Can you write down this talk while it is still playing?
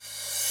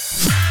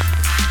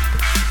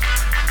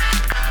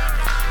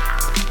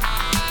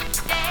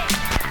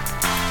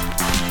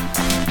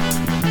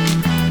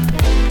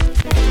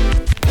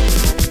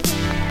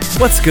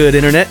What's good,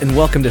 Internet, and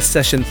welcome to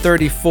session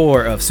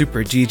 34 of Super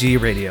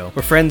GG Radio,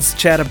 where friends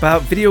chat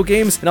about video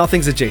games and all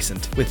things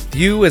adjacent. With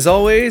you, as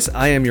always,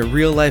 I am your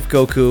real-life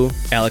Goku,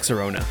 Alex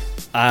Arona.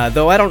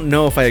 Though I don't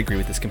know if I agree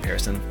with this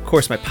comparison. Of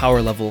course, my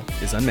power level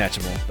is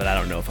unmatchable, but I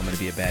don't know if I'm going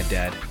to be a bad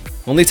dad.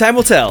 Only time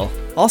will tell.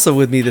 Also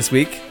with me this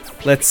week,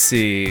 let's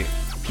see,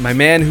 my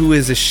man who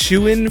is a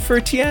shoo-in for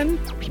Tien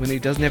when he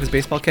doesn't have his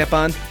baseball cap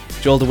on,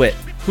 Joel DeWitt.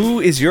 Who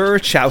is your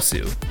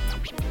Chaosu?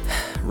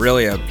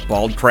 Really, a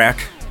bald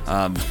crack?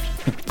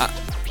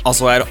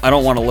 Also, I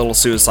don't want a little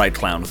suicide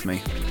clown with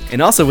me.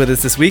 And also with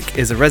us this week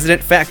is a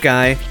resident fat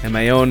guy and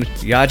my own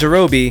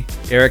Yajirobe,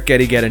 Eric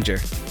Getty Gettinger.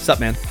 Sup,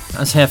 man? I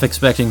was half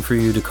expecting for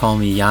you to call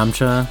me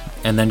Yamcha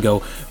and then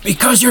go,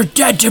 because you're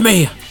dead to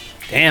me!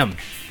 Damn.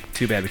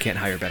 Too bad we can't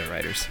hire better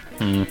writers.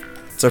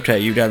 It's okay,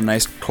 you got a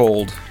nice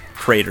cold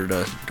crater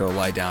to go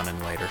lie down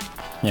in later.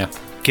 Yeah.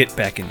 Get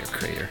back in your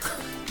crater.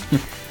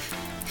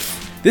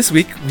 This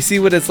week, we see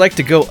what it's like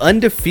to go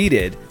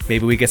undefeated.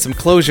 Maybe we get some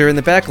closure in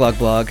the backlog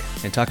blog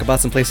and talk about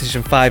some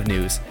PlayStation 5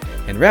 news.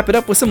 And wrap it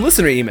up with some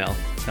listener email.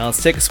 Now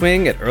let's take a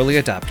swing at Early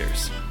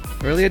Adopters.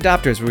 Early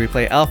Adopters, where we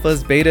play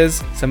alphas,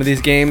 betas. Some of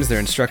these games, their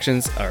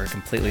instructions are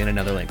completely in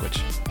another language.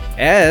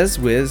 As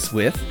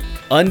with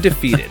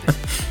Undefeated.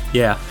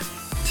 Yeah.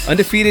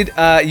 Undefeated,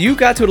 you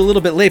got to it a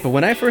little bit late, but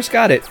when I first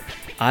got it,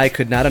 I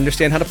could not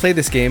understand how to play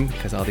this game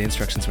because all the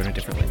instructions were in a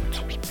different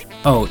language.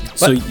 Oh,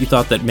 so you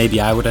thought that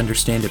maybe I would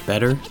understand it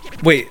better?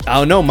 Wait,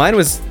 oh no, mine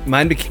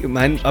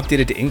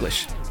updated to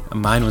English.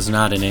 Mine was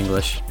not in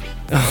English.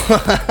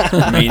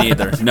 Me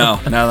neither. No,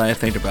 now that I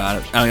think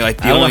about it. I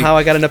don't know how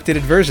I got an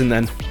updated version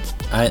then.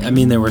 I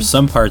mean, there were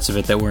some parts of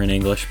it that were in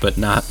English, but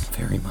not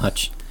very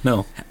much.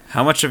 No.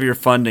 How much of your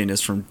funding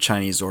is from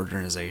Chinese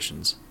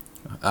organizations?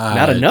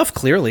 Not enough,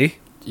 clearly.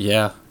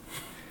 Yeah.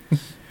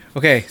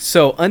 Okay,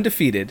 so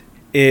Undefeated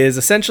is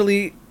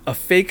essentially a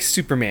fake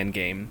Superman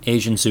game.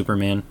 Asian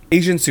Superman.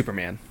 Asian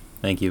Superman.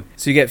 Thank you.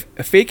 So you get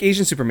a fake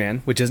Asian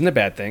Superman, which isn't a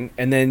bad thing,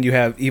 and then you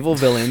have evil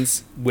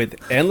villains with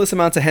endless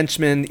amounts of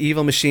henchmen,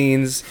 evil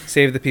machines,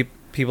 save the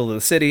people of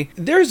the city.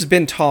 There's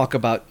been talk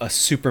about a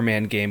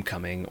Superman game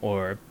coming,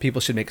 or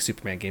people should make a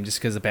Superman game just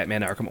because of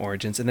Batman Arkham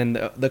Origins. And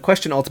then the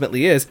question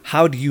ultimately is,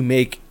 how do you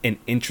make an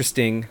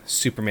interesting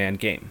Superman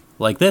game?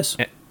 Like this.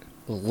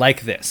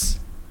 Like this.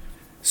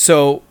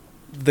 So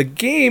the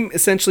game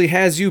essentially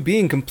has you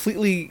being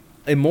completely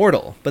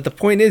immortal, but the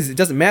point is, it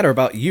doesn't matter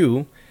about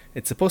you.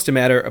 It's supposed to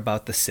matter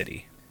about the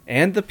city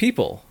and the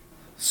people.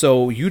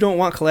 So you don't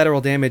want collateral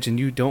damage, and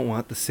you don't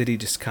want the city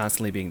just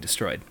constantly being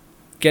destroyed.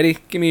 Getty,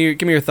 give me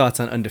your thoughts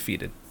on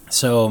Undefeated.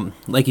 So,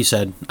 like you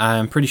said,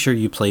 I'm pretty sure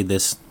you played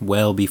this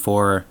well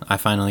before I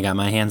finally got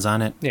my hands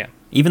on it. Yeah.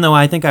 Even though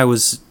I think I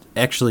was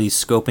actually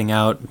scoping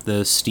out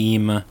the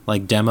Steam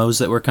demos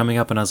that were coming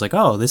up, and I was like,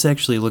 oh, this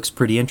actually looks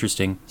pretty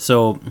interesting.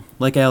 So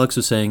like Alex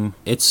was saying,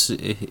 it's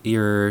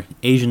your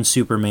Asian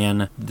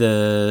Superman.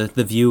 The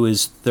view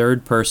is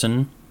third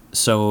person,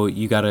 so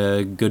you got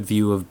a good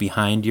view of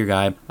behind your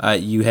guy.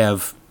 You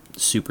have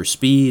super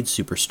speed,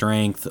 super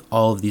strength,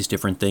 all of these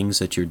different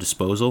things at your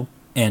disposal,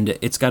 and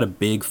it's got a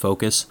big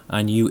focus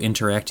on you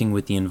interacting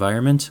with the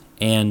environment,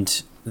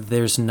 and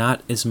there's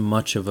not as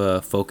much of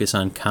a focus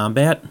on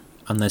combat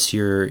unless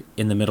you're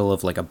in the middle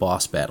of a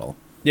boss battle.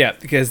 Yeah,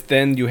 because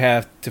then you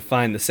have to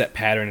find the set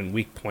pattern and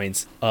weak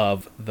points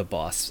of the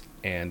boss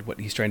and what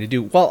he's trying to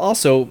do. While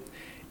also,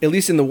 at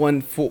least in the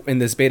one in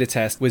this beta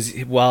test, was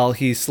while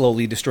he's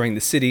slowly destroying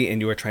the city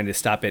and you are trying to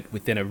stop it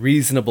within a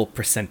reasonable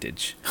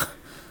percentage.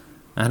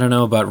 I don't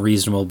know about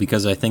reasonable,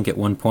 because I think at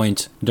one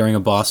point during a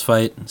boss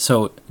fight,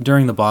 so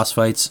during the boss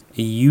fights,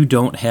 you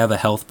don't have a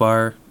health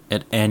bar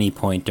at any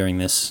point during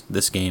this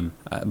game,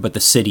 but the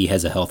city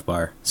has a health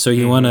bar. So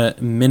you want to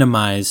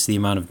minimize the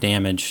amount of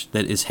damage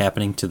that is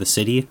happening to the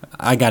city.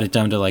 I got it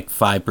down to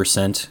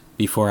 5%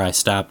 before I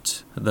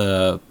stopped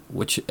the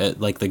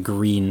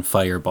green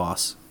fire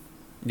boss.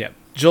 Yeah.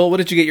 Joel, what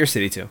did you get your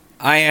city to?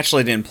 I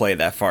actually didn't play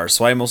that far,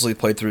 so I mostly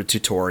played through a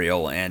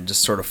tutorial and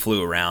just sort of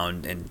flew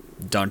around and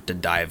dunked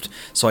and dived.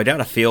 So I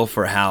got a feel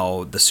for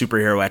how the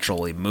superhero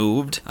actually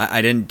moved.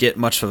 I didn't get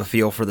much of a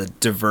feel for the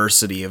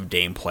diversity of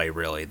gameplay,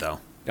 really, though.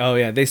 Oh,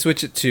 yeah. They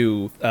switch it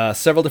to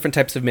several different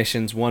types of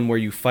missions. One where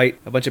you fight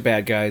a bunch of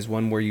bad guys.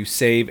 One where you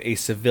save a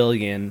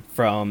civilian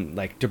from,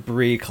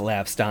 debris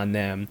collapsed on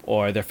them,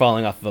 or they're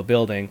falling off of a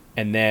building.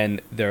 And then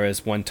there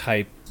is one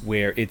type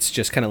where it's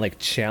just kind of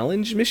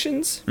challenge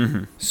missions.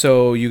 Mm-hmm.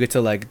 So you get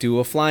to do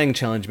a flying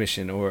challenge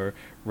mission, or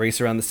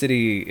race around the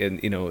city in,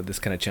 this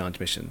kind of challenge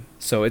mission.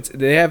 So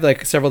they have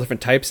several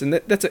different types, and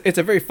it's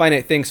a very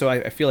finite thing. So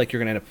I feel like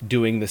you're gonna end up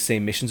doing the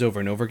same missions over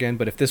and over again.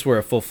 But if this were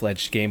a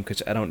full-fledged game,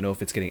 because I don't know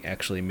if it's getting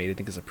actually made, I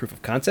think as a proof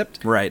of concept.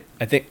 Right.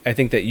 I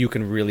think that you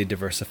can really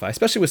diversify,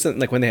 especially with something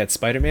like when they had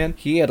Spider-Man.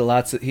 He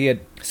had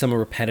some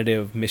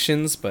repetitive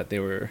missions, but they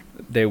were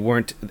they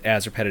weren't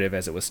as repetitive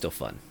as it was still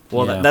fun.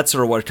 Well, Yeah. that's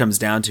sort of what it comes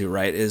down to,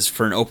 right? Is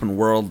for an open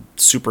world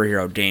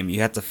superhero game,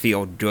 you have to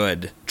feel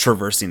good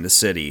traversing the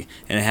city,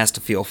 and it has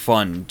to feel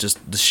fun,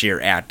 just the sheer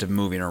act of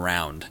moving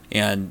around.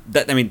 And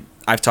that, I mean,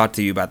 I've talked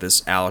to you about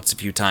this, Alex, a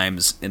few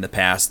times in the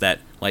past, that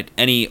like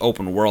any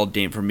open world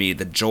game for me,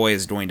 the joy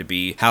is going to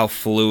be how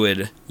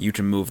fluid you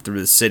can move through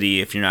the city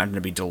if you're not going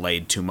to be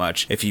delayed too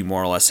much, if you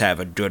more or less have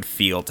a good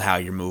feel to how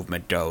your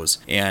movement goes.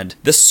 And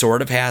this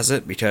sort of has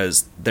it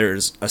because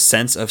there's a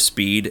sense of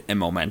speed and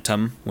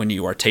momentum when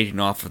you are taking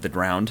off of the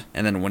ground,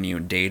 and then when you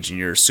engage in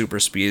your super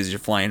speed as you're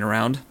flying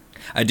around.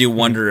 I do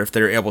wonder if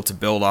they're able to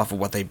build off of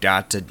what they've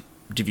got to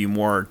give you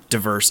more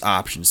diverse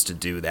options to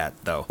do that,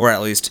 though, or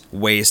at least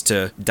ways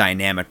to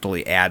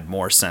dynamically add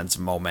more sense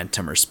of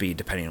momentum or speed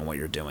depending on what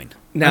you're doing.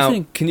 Now,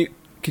 think-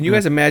 can you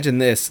guys imagine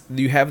this?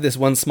 You have this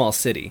one small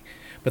city,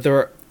 but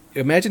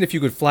imagine if you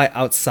could fly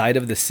outside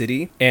of the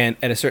city and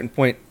at a certain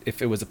point,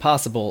 if it was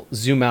possible,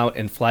 zoom out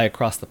and fly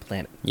across the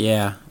planet.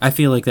 Yeah, I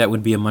feel like that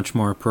would be a much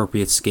more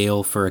appropriate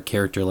scale for a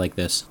character like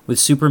this. With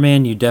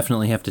Superman, you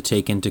definitely have to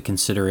take into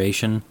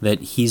consideration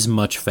that he's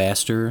much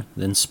faster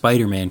than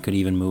Spider-Man could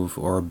even move,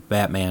 or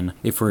Batman,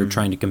 if we're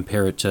trying to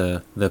compare it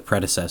to the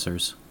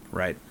predecessors.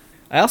 Right.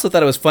 I also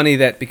thought it was funny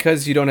that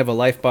because you don't have a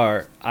life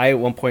bar, I at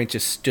one point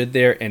just stood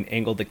there and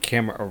angled the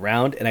camera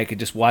around, and I could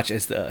just watch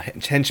as the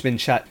henchman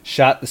shot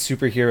the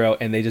superhero,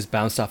 and they just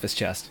bounced off his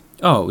chest.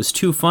 Oh, it was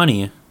too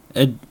funny.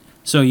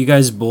 So you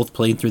guys both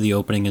played through the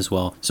opening as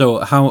well. So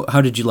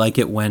how did you like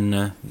it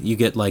when you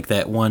get like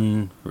that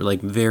one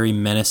like very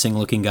menacing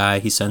looking guy?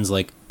 He sends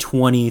like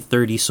 20,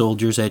 30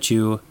 soldiers at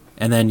you,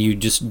 and then you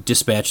just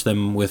dispatch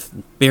them with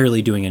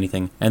barely doing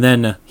anything. And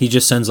then he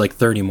just sends like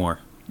 30 more.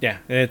 Yeah,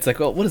 and it's like,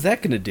 well, what is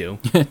that going to do?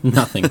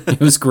 Nothing.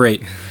 It was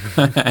great.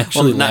 I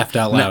actually laughed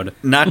out loud.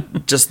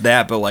 Not just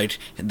that, but like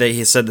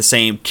he said the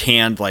same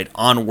canned like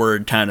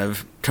onward kind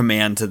of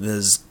command to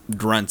his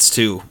grunts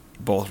too,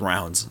 both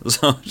rounds.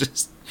 So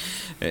just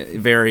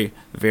very,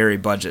 very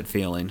budget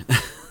feeling.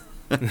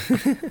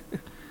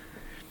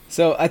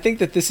 So I think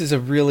that this is a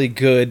really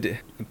good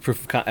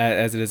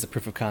as it is a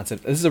proof of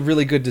concept. This is a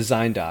really good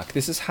design doc.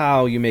 This is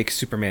how you make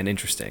Superman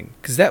interesting,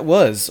 because that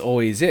was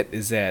always it.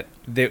 Is that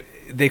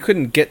they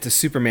couldn't get to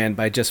Superman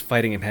by just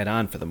fighting him head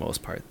on for the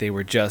most part. They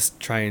were just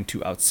trying to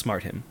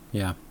outsmart him.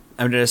 Yeah.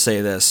 I'm gonna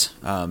say this: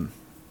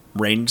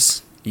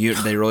 ranges.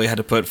 They really had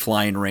to put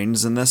flying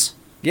ranges in this.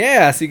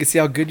 Yeah, so you can see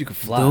how good you can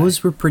fly.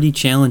 Those were pretty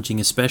challenging,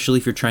 especially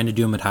if you're trying to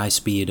do them at high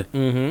speed.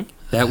 Mm-hmm.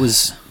 That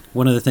was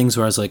one of the things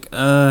where I was like,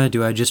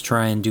 do I just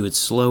try and do it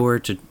slower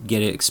to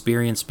get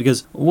experience?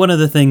 Because one of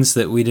the things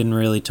that we didn't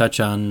really touch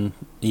on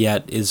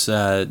yet is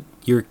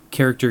your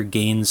character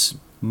gains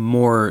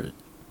more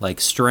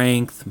like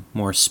strength,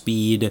 more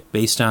speed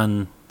based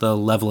on the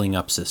leveling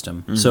up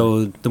system. Mm-hmm.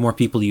 So the more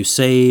people you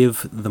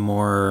save, the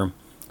more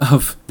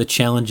of the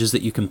challenges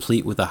that you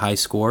complete with a high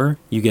score,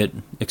 you get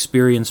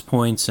experience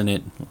points and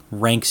it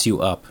ranks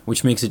you up,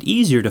 which makes it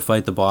easier to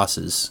fight the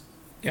bosses.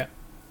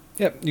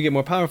 Yep, you get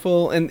more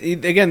powerful, and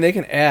again, they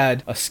can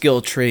add a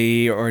skill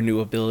tree or new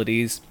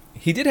abilities.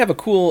 He did have a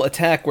cool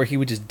attack where he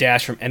would just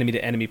dash from enemy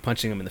to enemy,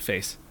 punching them in the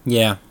face.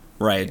 Yeah.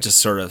 Right, just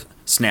sort of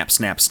snap,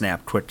 snap,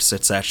 snap, quick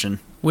succession.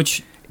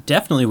 Which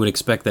definitely would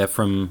expect that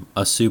from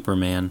a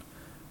Superman,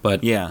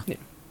 but yeah.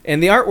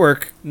 And the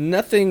artwork,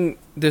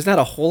 there's not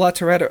a whole lot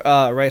to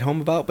write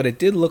home about, but it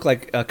did look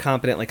like a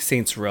competent like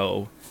Saints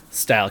Row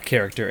style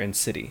character in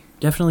City.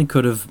 Definitely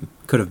could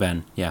have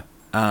been, yeah.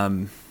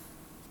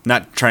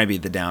 Not trying to be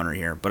the downer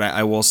here, but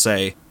I will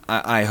say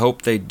I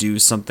hope they do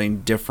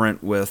something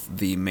different with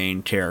the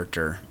main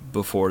character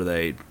before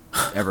they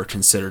ever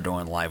consider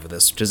going live with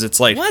this. Because it's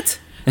like... What?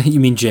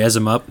 You mean jazz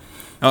him up?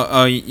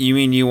 Oh, you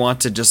mean you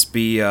want to just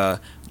be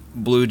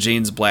blue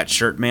jeans, black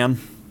shirt man?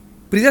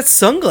 But he's got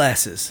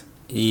sunglasses.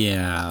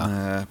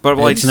 Yeah. But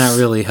like, it's not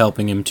really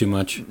helping him too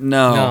much.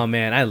 No. Oh,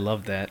 man, I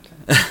love that.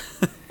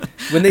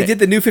 When they did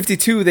the New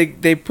 52,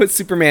 they put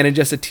Superman in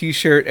just a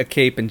t-shirt, a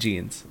cape, and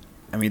jeans.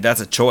 I mean,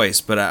 that's a choice,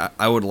 but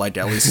I would like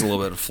at least a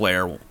little bit of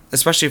flair,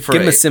 especially for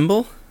give him a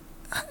symbol.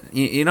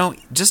 You know,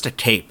 just a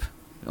cape.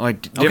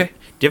 Like,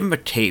 give him a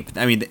cape.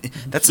 I mean,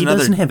 that's he another.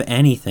 He doesn't have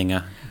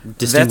anything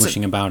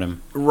distinguishing about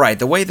him. Right.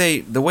 The way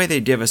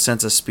they give a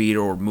sense of speed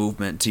or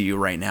movement to you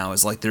right now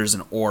is like there's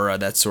an aura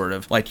that's sort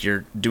of like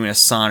you're doing a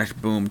sonic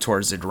boom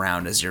towards the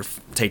ground as you're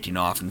taking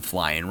off and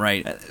flying.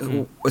 Right.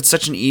 It's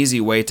such an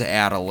easy way to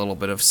add a little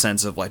bit of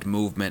sense of like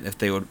movement if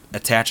they would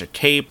attach a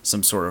cape,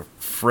 some sort of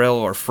frill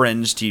or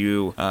fringe to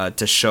you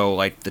to show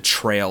like the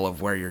trail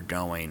of where you're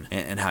going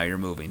and how you're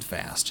moving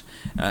fast,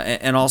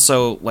 and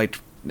also like.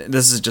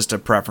 This is just a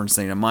preference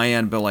thing on my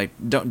end, but like,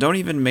 don't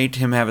even make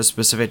him have a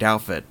specific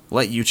outfit.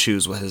 Let you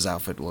choose what his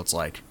outfit looks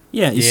like.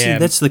 Yeah, you see,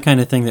 that's the kind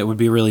of thing that would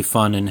be really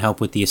fun and help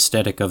with the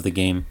aesthetic of the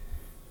game.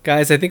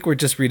 Guys, I think we're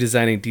just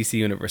redesigning DC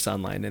Universe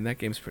Online, and that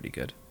game's pretty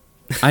good.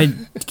 I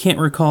can't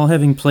recall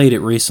having played it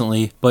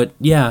recently, but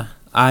yeah,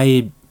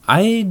 I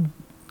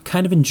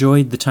kind of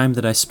enjoyed the time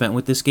that I spent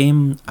with this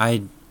game.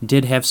 I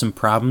did have some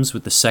problems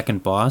with the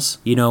second boss.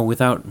 You know,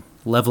 without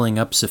leveling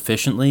up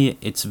sufficiently,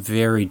 it's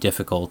very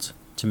difficult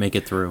to make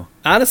it through?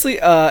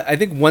 Honestly, I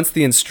think once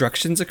the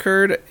instructions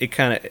occurred, it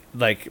kind of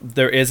like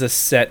there is a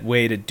set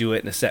way to do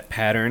it in a set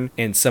pattern,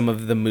 and some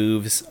of the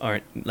moves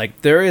aren't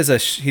like there is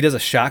he does a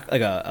shock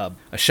like a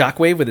shock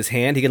wave with his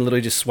hand. He can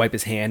literally just swipe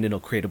his hand and it'll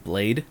create a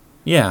blade.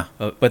 Yeah.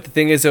 But the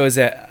thing is though is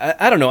that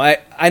I don't know.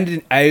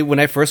 I when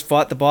I first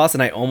fought the boss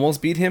and I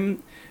almost beat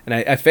him. And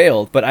I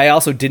failed, but I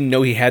also didn't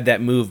know he had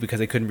that move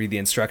because I couldn't read the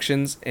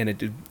instructions, and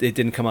it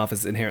didn't come off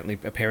as inherently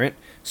apparent.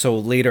 So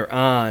later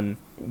on,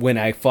 when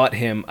I fought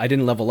him, I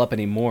didn't level up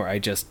anymore. I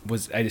just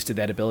did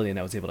that ability, and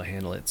I was able to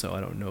handle it. So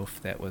I don't know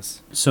if that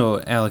was...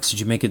 So, Alex,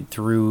 did you make it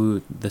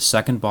through the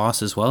second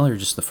boss as well, or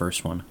just the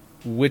first one?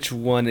 Which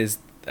one is...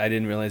 I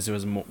didn't realize there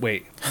was more...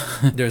 Wait,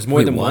 there's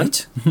more than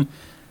what? one?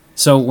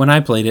 So when I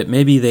played it,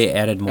 maybe they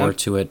added more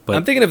to it, but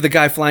I'm thinking of the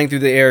guy flying through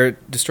the air,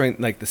 destroying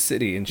like the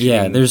city and shooting.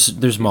 yeah,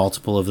 there's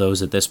multiple of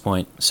those at this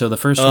point. So the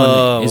first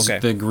one is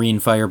the green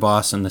fire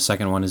boss, and the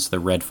second one is the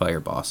red fire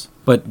boss.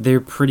 But they're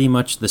pretty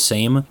much the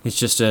same. It's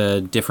just a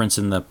difference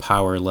in the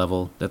power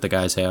level that the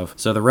guys have.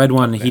 So the red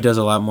one, he does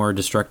a lot more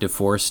destructive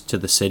force to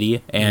the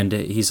city, and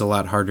he's a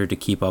lot harder to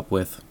keep up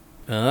with.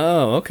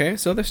 Oh, okay.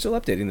 So they're still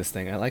updating this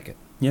thing. I like it.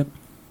 Yep.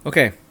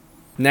 Okay.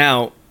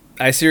 Now,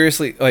 I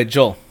seriously... Wait,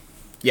 Joel.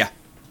 Yeah.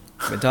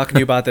 I've been talking to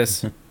you about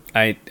this.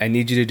 I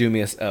need you to do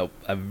me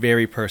a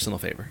very personal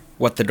favor.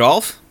 What the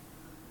Dolph?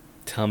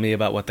 Tell me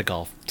about What the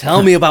Golf.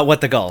 Tell me about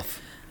What the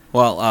Golf.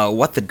 Well,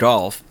 What the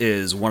Dolph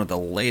is one of the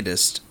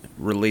latest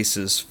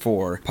releases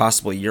for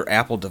possibly your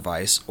Apple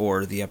device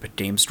or the Epic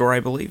Game Store, I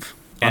believe,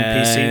 on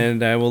PC.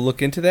 And I will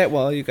look into that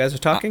while you guys are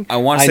talking. I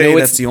want to say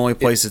that's the only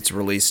place it's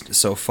released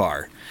so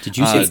far. Did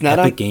you say it's not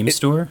Epic on- Game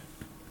Store?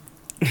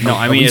 No,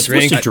 I mean it's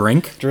supposed to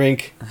drink.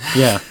 Drink.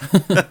 Yeah.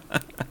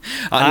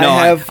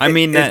 I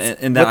mean that.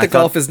 In that What the I thought-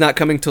 Golf is not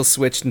coming till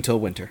Switch until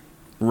winter.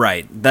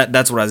 Right.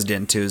 That's what I was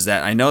getting to, is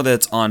that I know that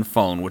it's on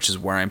phone, which is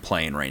where I'm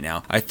playing right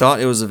now. I thought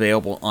it was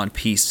available on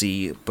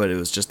PC, but it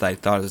was just that I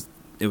thought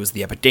it was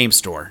the Epic Game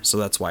Store, so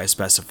that's why I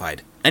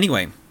specified.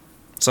 Anyway,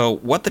 so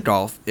What the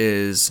Dolph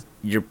is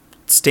your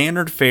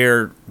standard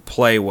fare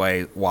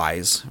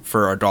play-wise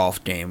for a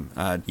Dolph game.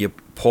 You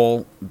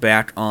pull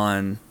back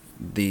on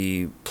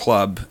the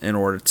club in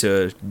order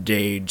to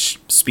gauge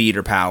speed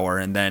or power,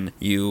 and then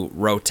you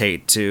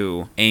rotate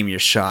to aim your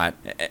shot.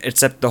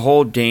 Except the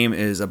whole game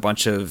is a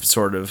bunch of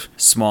sort of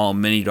small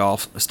mini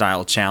golf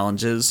style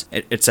challenges,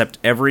 except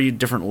every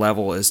different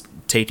level is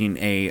taking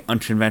a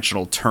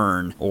unconventional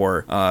turn,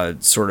 or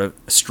sort of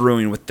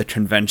strewing with the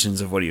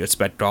conventions of what you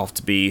expect golf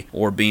to be,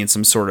 or being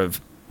some sort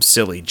of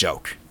silly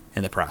joke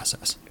in the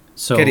process.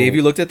 So, Katie, have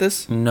you looked at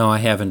this? No, I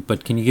haven't,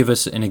 but can you give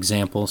us an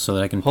example so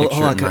that I can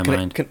picture it in my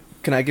mind?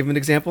 Can I give an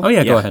example? Oh,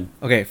 yeah, go ahead.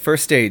 Okay,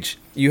 first stage.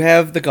 You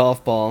have the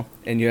golf ball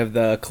and you have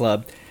the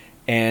club,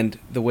 and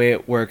the way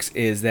it works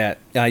is that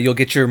you'll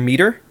get your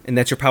meter, and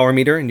that's your power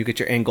meter, and you get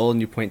your angle, and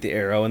you point the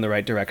arrow in the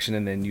right direction,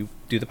 and then you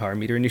do the power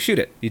meter and you shoot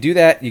it. You do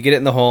that, you get it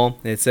in the hole,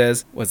 and it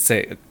says, what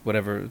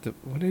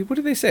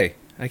do they say?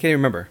 I can't even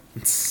remember.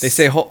 They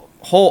say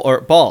hole or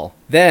ball.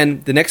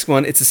 Then the next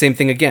one, it's the same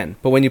thing again.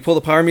 But when you pull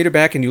the power meter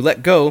back and you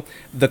let go,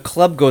 the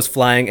club goes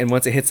flying, and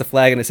once it hits the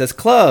flag and it says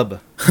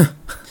club.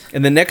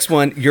 And the next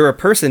one, you're a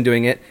person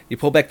doing it. You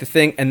pull back the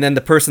thing, and then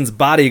the person's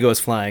body goes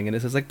flying, and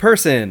it says like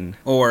person.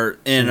 Or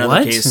in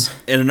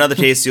another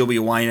case, you'll be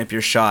winding up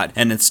your shot,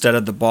 and instead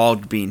of the ball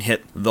being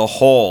hit, the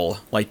hole,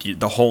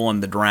 the hole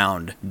in the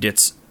ground,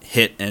 gets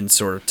hit and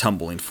sort of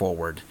tumbling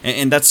forward.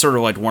 And that's sort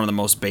of like one of the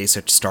most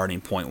basic starting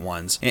point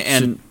ones.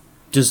 And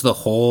does the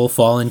hole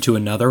fall into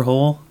another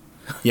hole?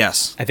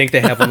 Yes, I think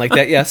they have one like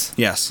that. Yes.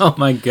 Yes. Oh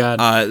my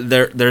god.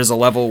 There's a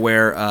level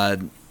where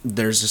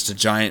there's just a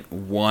giant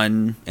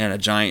 1 and a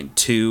giant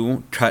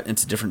 2 cut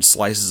into different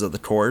slices of the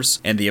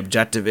course, and the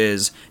objective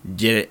is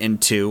get it in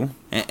 2.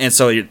 And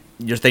so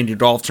you're thinking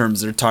golf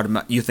terms,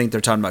 you think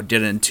they're talking about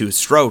get it in 2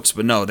 strokes,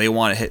 but no, they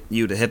want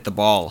you to hit the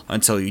ball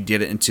until you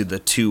get it into the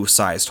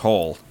 2-sized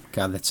hole.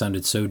 God, that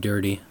sounded so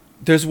dirty.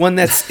 There's one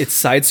it's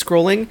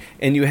side-scrolling,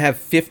 and you have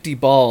 50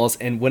 balls,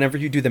 and whenever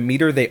you do the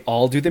meter, they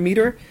all do the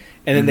meter,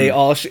 and then they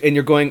all and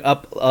you're going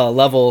up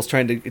levels,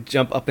 trying to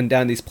jump up and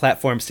down these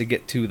platforms to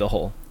get to the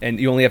hole,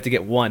 and you only have to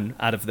get 1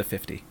 out of the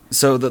 50.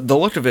 So the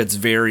look of it's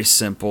very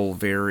simple,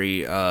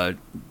 very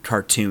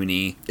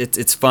cartoony.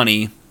 It's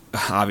funny,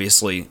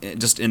 obviously,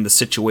 just in the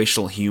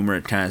situational humor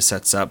it kind of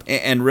sets up,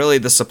 and really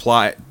the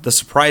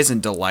surprise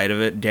and delight of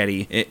it,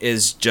 Daddy,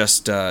 is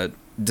just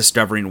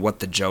discovering what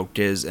the joke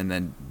is and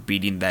then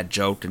beating that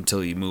joke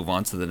until you move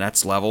on to the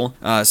next level.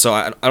 So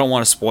I don't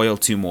want to spoil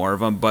 2 more of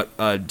them, but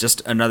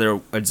just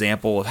another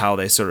example of how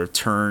they sort of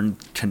turn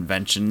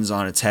conventions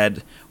on its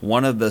head.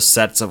 One of the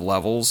sets of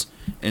levels,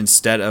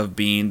 instead of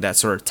being that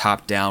sort of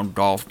top-down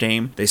golf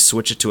game, they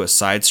switch it to a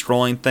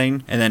side-scrolling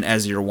thing, and then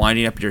as you're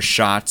winding up your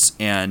shots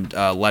and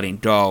letting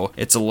go,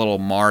 it's a little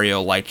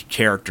Mario-like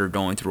character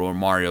going through a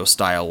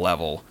Mario-style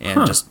level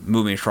and just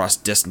moving across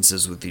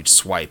distances with each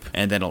swipe,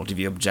 and then it'll give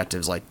you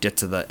objectives like get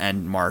to the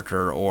end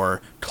marker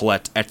or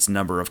collect X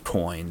number of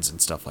coins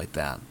and stuff like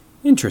that.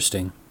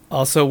 Interesting.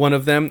 Also, one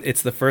of them,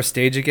 it's the first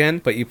stage again,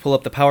 but you pull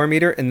up the power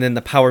meter, and then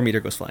the power meter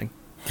goes flying.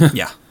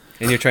 Yeah.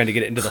 and you're trying to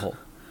get it into the hole.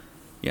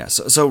 Yeah,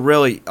 so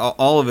really,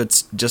 all of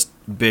it's just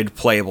big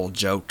playable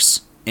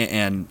jokes,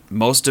 and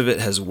most of it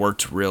has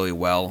worked really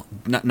well.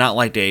 Not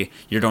like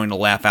you're going to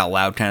laugh out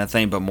loud kind of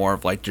thing, but more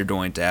of like you're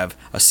going to have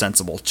a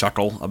sensible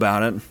chuckle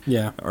about it,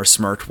 Yeah. or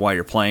smirk while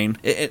you're playing.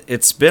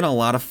 It's been a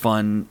lot of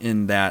fun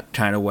in that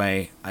kind of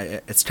way.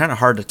 It's kind of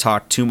hard to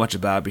talk too much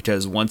about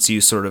because once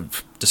you sort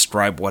of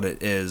describe what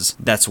it is,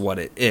 that's what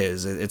it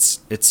is.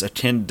 It's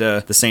akin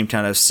to the same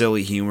kind of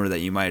silly humor that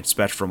you might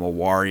expect from a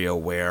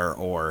WarioWare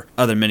or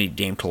other mini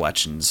game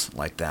collections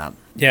like that.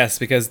 Yes,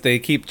 because they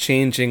keep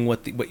changing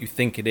what you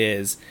think it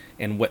is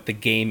and what the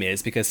game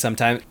is. Because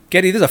sometimes,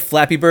 Getty, there's a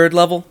Flappy Bird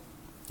level.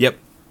 Yep.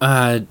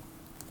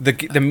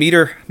 The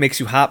meter makes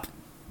you hop,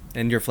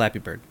 and you're Flappy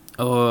Bird.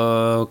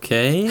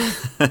 Okay.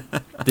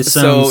 This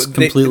sounds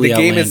completely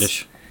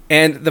outlandish.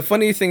 And the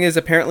funny thing is,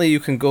 apparently, you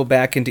can go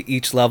back into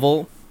each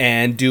level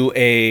and do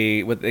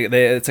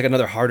it's like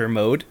another harder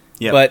mode.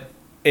 Yep. But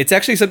it's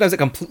actually sometimes a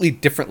completely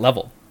different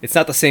level. It's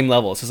not the same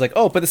level. So it's like,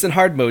 oh, put this in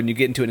hard mode, and you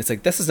get into it, and it's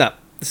like, this is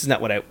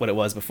not what it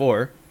was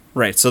before.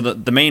 Right, so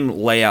the main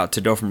layout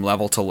to go from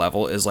level to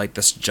level is like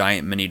this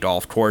giant mini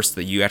golf course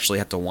that you actually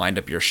have to wind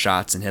up your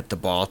shots and hit the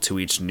ball to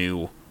each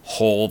new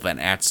hole that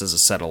acts as a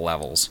set of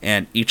levels.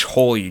 And each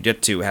hole you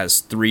get to has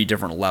 3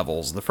 different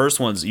levels. The first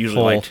one's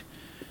usually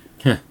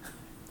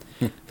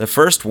the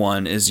first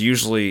one is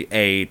usually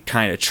a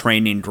kind of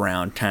training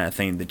ground kind of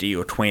thing to get you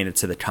acquainted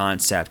to the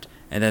concept,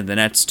 and then the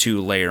next 2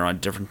 layer on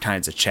different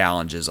kinds of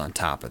challenges on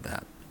top of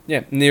that.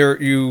 Yeah, and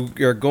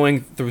you're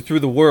going through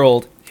the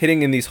world,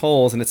 hitting in these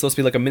holes, and it's supposed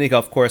to be like a mini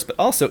golf course, but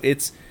also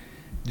it's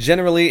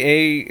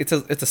generally it's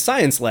a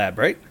science lab,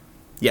 right?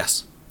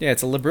 Yes. Yeah,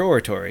 it's a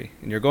laboratory,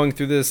 and you're going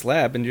through this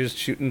lab, and you're just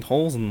shooting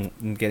holes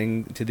and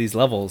getting to these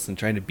levels and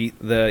trying to beat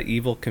the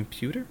evil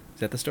computer.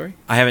 Is that the story?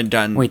 I haven't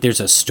done... Wait, there's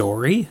a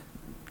story?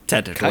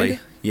 Technically.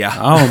 Kinda? Yeah.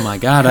 Oh my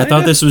god, I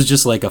thought this was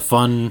just like a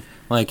fun,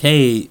 like,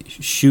 hey,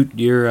 shoot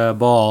your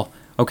ball.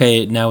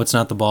 Okay, now it's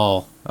not the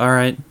ball.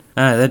 Alright.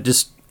 That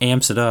just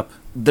amps it up.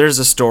 There's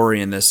a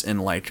story in this, in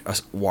like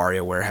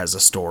WarioWare has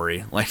a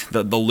story. Like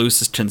the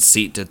loosest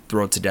conceit to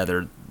throw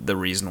together the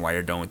reason why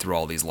you're going through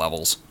all these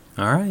levels.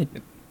 Alright.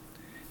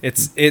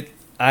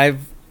 I've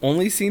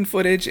only seen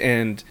footage,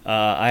 and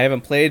I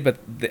haven't played, but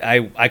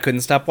I couldn't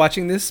stop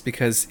watching this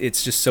because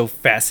it's just so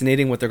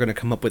fascinating what they're going to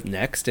come up with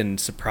next and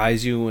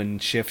surprise you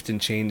and shift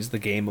and change the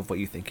game of what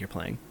you think you're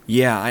playing.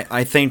 Yeah,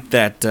 I think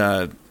that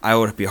I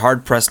would be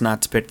hard-pressed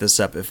not to pick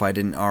this up if I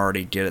didn't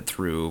already get it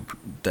through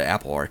the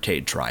Apple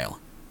Arcade trial.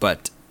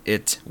 But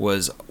it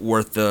was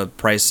worth the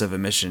price of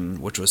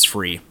admission, which was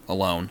free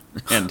alone.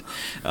 And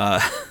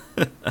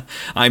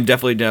I'm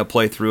definitely going to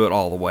play through it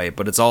all the way,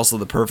 but it's also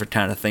the perfect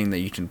kind of thing that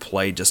you can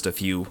play just a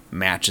few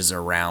matches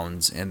or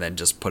rounds and then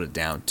just put it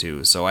down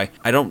too. So I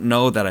don't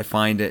know that I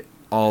find it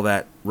all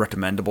that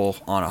recommendable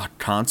on a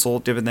console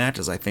given that,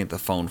 as I think the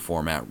phone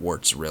format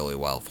works really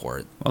well for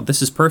it. Well,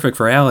 this is perfect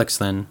for Alex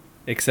then.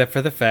 Except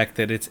for the fact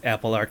that it's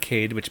Apple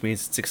Arcade, which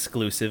means it's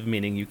exclusive,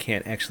 meaning you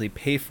can't actually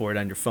pay for it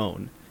on your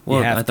phone.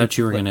 Well, I thought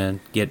you were going to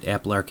get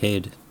Apple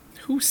Arcade.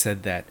 Who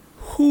said that?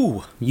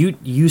 Who?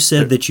 You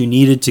said that you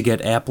needed to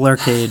get Apple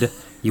Arcade.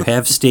 You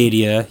have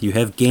Stadia. You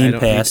have Game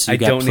Pass. You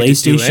got don't PlayStation. need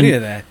to do any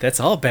of that. That's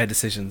all bad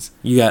decisions.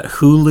 You got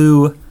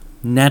Hulu,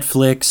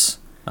 Netflix.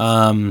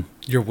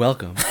 You're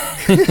welcome.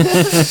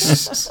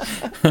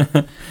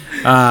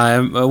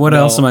 What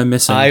else am I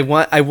missing? I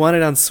want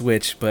it on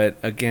Switch, but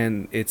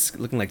again, it's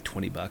looking like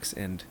 $20,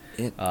 and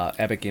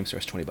Epic Game Store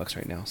is $20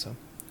 right now. So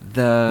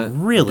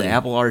Really? The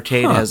Apple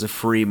Arcade has a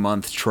free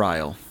month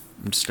trial.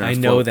 I'm just going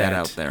to float that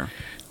out there.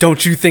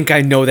 Don't you think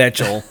I know that,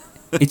 Joel?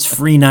 It's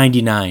free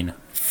 99.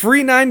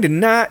 Free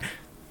 99.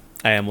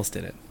 I almost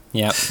did it.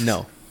 Yep.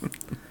 No.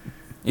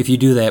 If you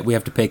do that, we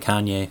have to pay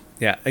Kanye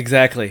Yeah,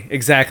 exactly.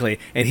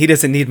 And he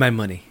doesn't need my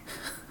money.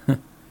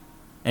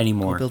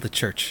 anymore. Go build a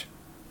church.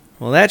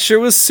 Well, that sure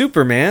was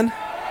super, man.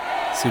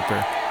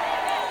 Super.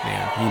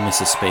 Man. You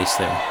miss a space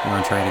there. You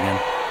want to try it again?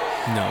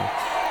 No.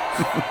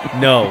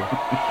 No,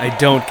 I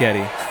don't,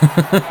 Getty.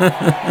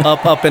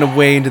 Up, and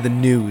away into the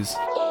news.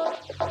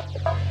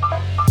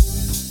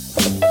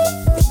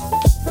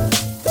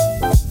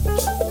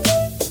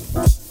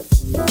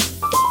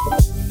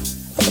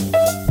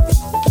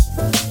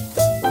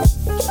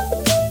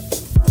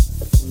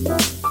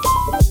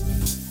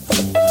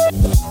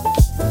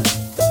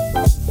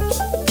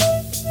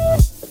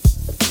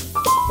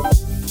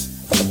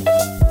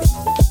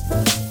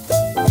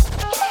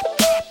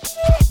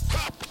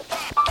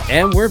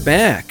 And we're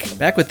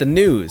back with the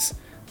news.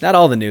 Not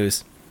all the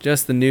news,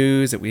 just the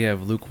news that we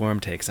have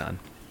lukewarm takes on.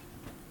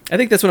 I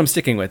think that's what I'm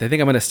sticking with. I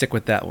think I'm going to stick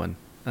with that one.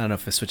 I don't know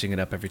if switching it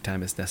up every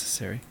time is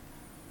necessary.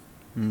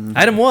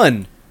 Item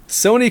 1.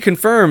 Sony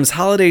confirms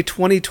holiday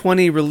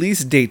 2020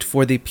 release date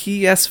for the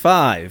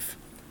PS5.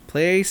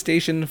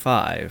 PlayStation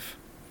 5.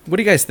 What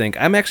do you guys think?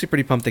 I'm actually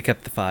pretty pumped they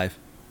kept the 5.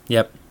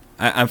 Yep.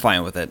 I'm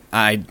fine with it.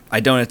 I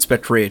don't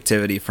expect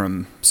creativity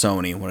from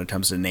Sony when it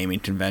comes to naming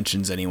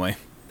conventions anyway.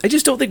 I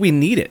just don't think we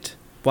need it.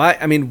 Why?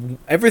 I mean,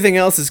 everything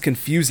else is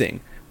confusing.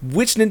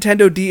 Which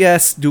Nintendo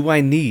DS do I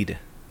need?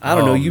 I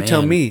don't know. Oh, You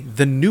tell man. me.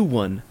 The new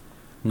one.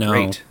 No,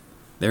 Great.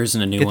 there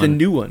isn't a new Get one. the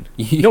new one.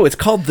 No, it's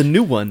called the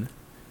new one.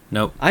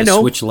 Nope. I the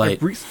know. Switch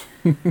Lite.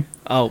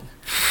 Oh,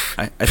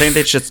 I think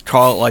they should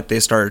call it like they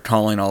started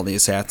calling all the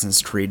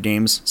Assassin's Creed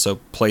games. So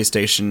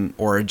PlayStation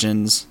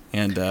Origins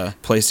and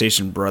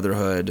PlayStation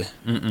Brotherhood.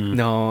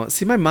 no.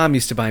 See, my mom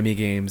used to buy me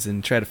games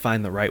and try to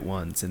find the right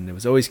ones, and it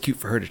was always cute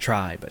for her to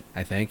try, but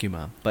I thank you,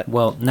 Mom. But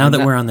Well, now I'm that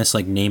not- we're on this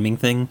like naming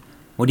thing,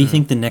 what do you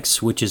think the next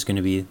Switch is going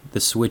to be?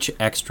 The Switch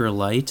Extra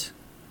Lite?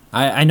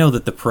 I know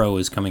that the Pro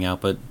is coming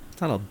out, but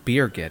It's not a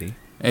beer, Getty.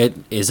 it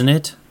isn't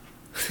it?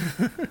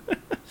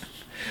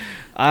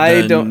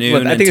 I The don't. New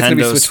Look, I think it's gonna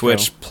be Nintendo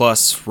Switch, Switch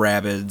Plus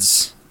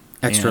Rabbids.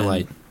 Extra and-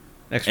 Light Pro.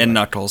 Extra And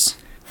light. Knuckles.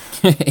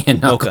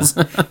 and Knuckles.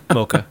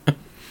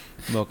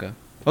 Mocha.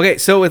 Okay,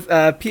 so with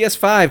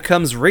PS5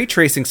 comes ray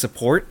tracing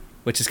support,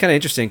 which is kind of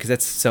interesting because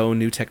that's so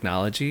new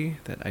technology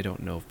that I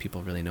don't know if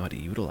people really know how to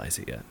utilize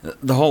it yet.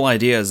 The whole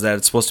idea is that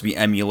it's supposed to be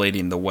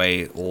emulating the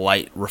way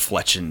light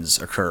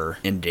reflections occur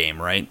in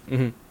game, right?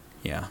 Mm-hmm.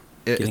 Yeah.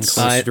 Getting It's-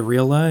 closer to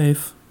real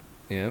life.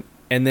 Yeah.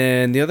 And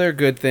then the other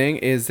good thing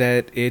is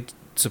that it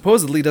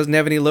supposedly doesn't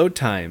have any load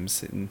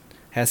times and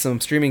has some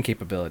streaming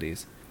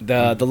capabilities.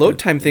 The load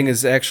time thing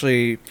is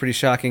actually pretty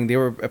shocking. They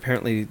were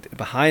apparently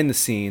behind the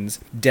scenes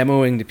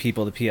demoing to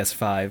people the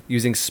PS5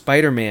 using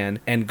Spider-Man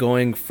and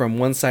going from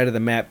one side of the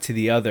map to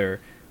the other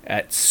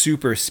at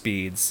super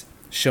speeds,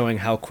 showing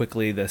how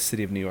quickly the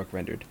city of New York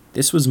rendered.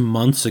 This was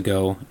months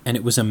ago, and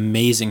it was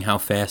amazing how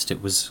fast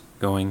it was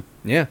going.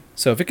 Yeah.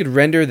 So if it could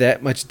render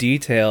that much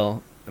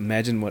detail,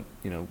 imagine what,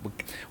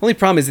 only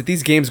problem is that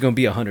these games are going to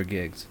be 100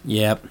 gigs.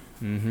 Yep.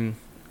 Mm-hmm.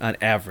 On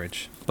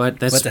average. But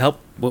that's But to help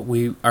what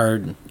we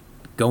are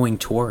going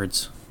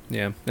towards,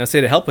 Yeah. Now, say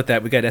to help with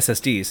that, we got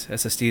SSDs.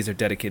 SSDs are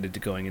dedicated to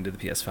going into the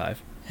PS5.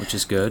 which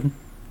is good.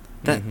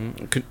 That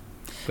Good.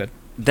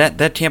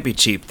 that can't be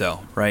cheap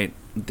though, right?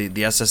 The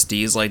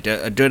SSDs, like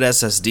a good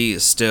SSD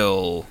is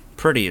still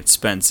pretty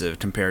expensive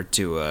compared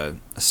to a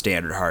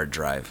standard hard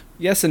drive.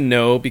 Yes and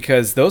no,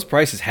 because those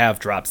prices have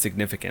dropped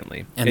significantly.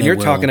 And And they you're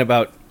will. talking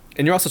about,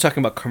 and you're also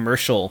talking about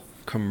commercial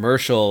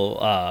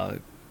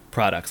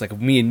products. Like if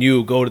me and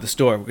you go to the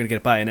store, we're gonna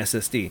buy an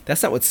SSD.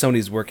 That's not what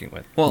Sony's working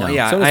with. Well, No.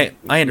 yeah, Sony's-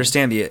 I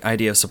understand the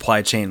idea of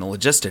supply chain and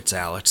logistics,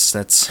 Alex.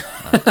 That's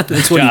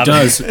That's what he Job.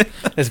 does.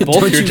 That's both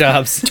Don't your you-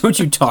 jobs. Don't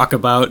you talk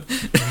about?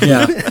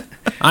 Yeah,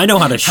 I know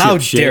how to ship How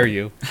shit. dare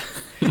you?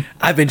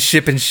 I've been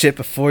shipping shit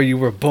before you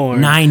were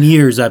born. 9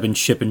 years I've been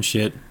shipping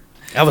shit.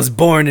 I was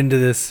born into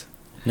this.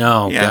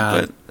 No, yeah,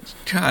 God. but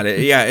God,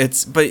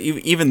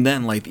 even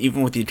then, like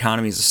even with the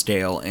economies of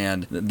scale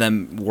and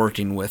them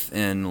working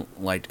within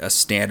like a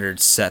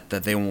standard set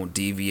that they won't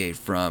deviate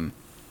from,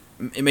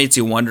 it makes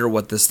you wonder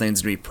what this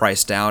thing's gonna be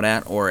priced out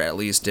at, or at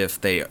least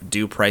if they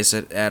do price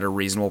it at a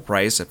reasonable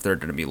price, if they're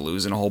gonna be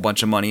losing a whole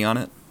bunch of money on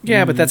it.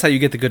 Yeah, but that's how you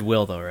get the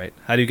goodwill, though, right?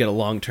 How do you get a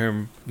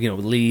long-term,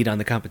 lead on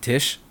the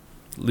competition?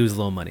 Lose a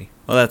little money.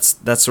 Well,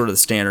 that's sort of the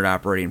standard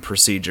operating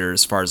procedure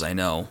as far as I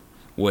know,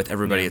 with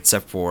everybody Yeah.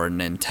 except for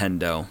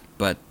Nintendo.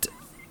 But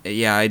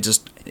yeah,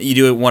 you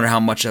do wonder how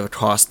much of a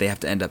cost they have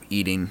to end up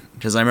eating,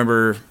 because I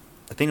remember,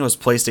 I think it was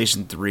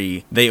PlayStation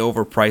 3, they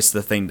overpriced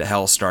the thing to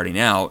hell starting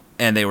out,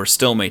 and they were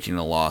still making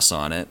a loss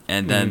on it,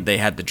 and then they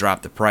had to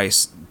drop the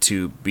price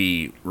to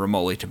be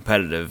remotely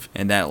competitive,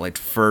 and that like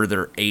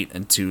further ate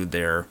into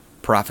their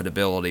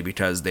profitability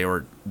because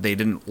they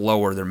didn't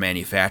lower their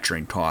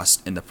manufacturing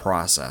costs in the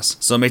process.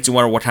 So it makes you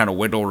wonder what kind of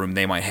wiggle room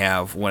they might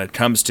have when it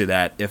comes to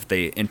that if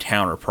they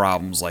encounter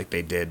problems like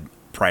they did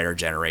prior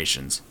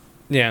generations.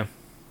 Yeah,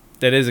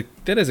 that is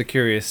a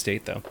curious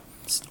state, though.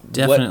 It's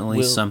definitely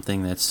will-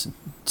 something that's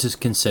to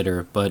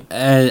consider, but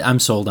I'm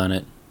sold on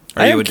it.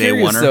 Are you a day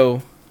oneer?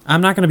 Though,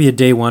 I'm not going to be a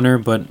day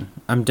oneer, but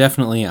I'm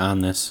definitely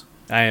on this.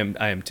 I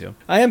am too.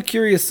 I am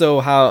curious though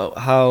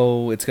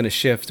how it's going to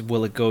shift.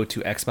 Will it go to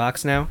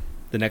Xbox now,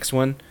 the next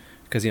one?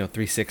 Because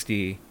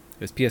 360, it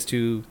was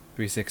PS2,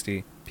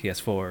 360,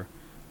 PS4.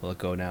 Will it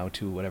go now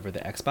to whatever the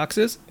Xbox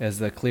is as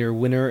the clear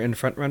winner and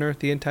front runner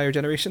the entire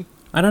generation?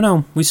 I don't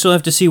know. We still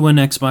have to see when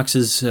Xbox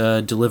is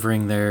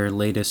delivering their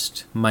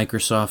latest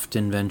Microsoft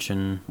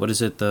invention. What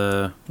is it?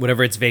 The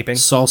Whatever it's vaping.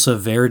 Salsa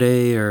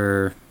Verde,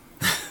 or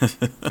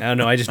I don't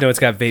know. I just know it's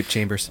got vape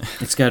chambers.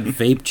 it's got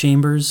vape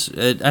chambers.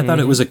 I thought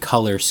it was a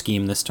color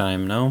scheme this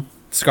time. No,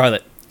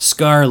 Scarlet.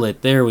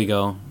 Scarlet. There we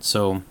go.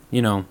 So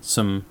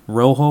some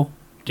Rojo.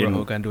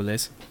 Rojo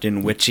Gandules.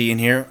 Getting witchy in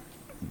here.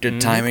 Good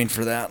timing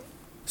for that.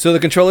 So the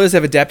controllers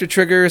have adaptive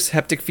triggers,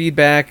 haptic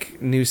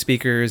feedback, new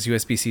speakers,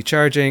 USB-C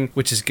charging,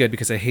 which is good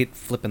because I hate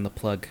flipping the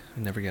plug.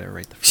 I never get it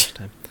right the first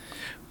time.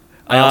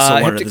 I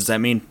also wonder, haptic- does that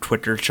mean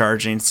Twitter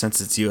charging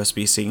since it's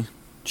USB-C?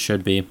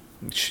 Should be.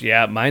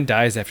 Yeah, mine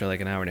dies after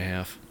like an hour and a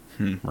half.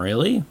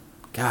 Really?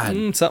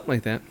 God, Something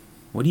like that.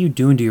 what are you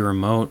doing to your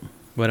remote?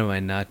 What am I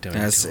not doing?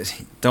 That's to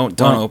it? it. Don't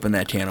Well- open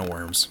that can of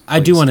worms. I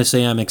do please. want to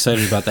say I'm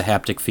excited about the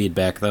haptic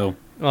feedback, though.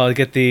 Well, I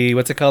get the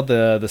what's it called,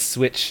 the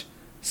Switch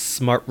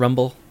Smart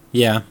Rumble.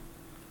 Yeah.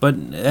 But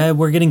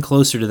we're getting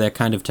closer to that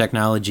kind of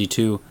technology,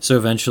 too. So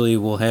eventually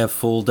we'll have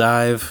full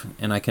dive,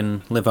 and I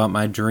can live out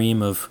my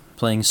dream of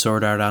playing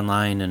Sword Art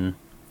Online and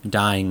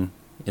dying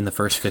in the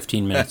first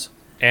 15 minutes.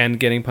 And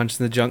getting punched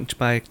in the junk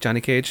by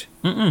Johnny Cage?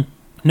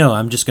 No,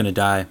 I'm just going to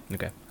die.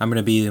 Okay. I'm going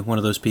to be one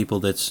of those people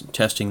that's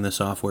testing the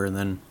software and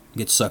then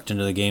get sucked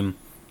into the game,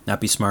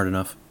 not be smart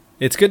enough.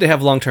 It's good to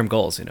have long-term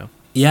goals, you know.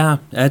 Yeah,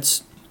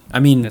 that's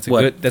That's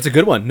a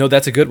good one. No,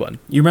 that's a good one.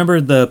 You remember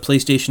the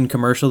PlayStation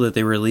commercial that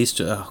they released?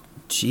 Oh,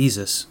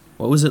 Jesus.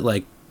 What was it,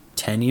 like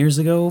 10 years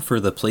ago for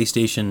the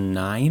PlayStation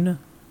 9?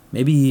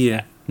 Maybe,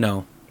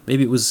 no.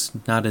 Maybe it was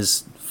not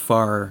as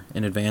far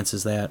in advance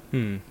as that.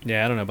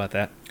 Yeah, I don't know about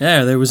that.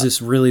 Yeah, there was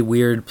this really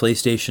weird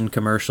PlayStation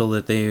commercial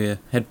that they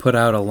had put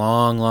out a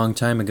long, long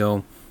time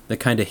ago that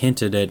kind of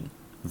hinted at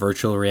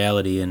virtual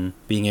reality and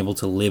being able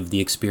to live the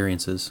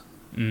experiences.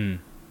 I'm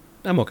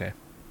okay.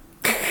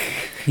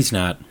 He's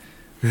not.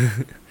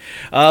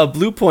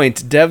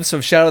 Bluepoint, devs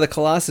of Shadow of the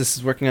Colossus,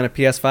 is working on a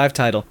PS5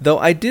 title. Though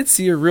I did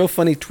see a real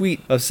funny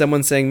tweet of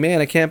someone saying, man,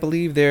 I can't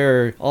believe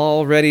they're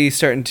already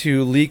starting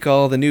to leak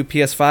all the new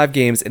PS5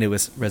 games, and it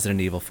was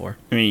Resident Evil 4.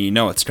 I mean, you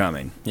know it's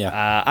coming.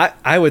 Yeah.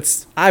 I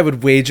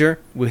would wager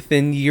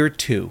within year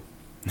 2.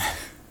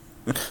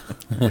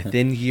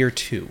 Within year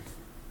 2,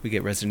 we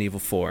get Resident Evil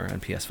 4 on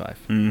PS5.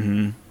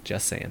 Mm-hmm.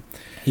 Just saying.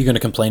 You going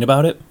to complain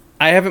about it?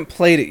 I haven't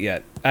played it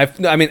yet. I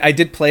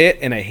did play it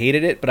and I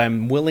hated it, but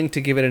I'm willing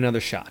to give it another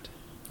shot.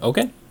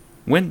 Okay.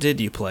 When did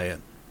you play it?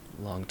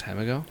 A long time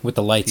ago. With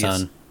the lights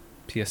on.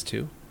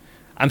 PS2.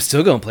 I'm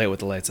still going to play it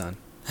with the lights on.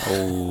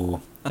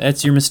 Oh,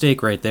 that's your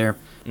mistake right there.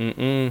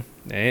 That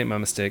ain't my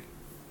mistake.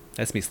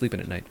 That's me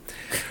sleeping at night.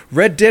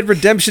 Red Dead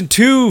Redemption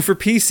 2 for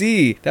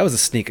PC. That was a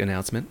sneak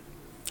announcement.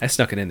 I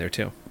snuck it in there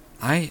too.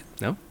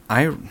 No?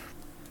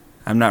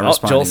 I'm not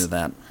responding to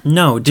that.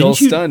 No,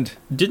 Joel's stunned.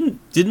 Didn't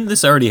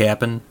this already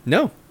happen?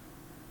 No.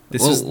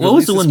 What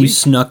was the one you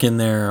snuck in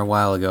there a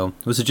while ago?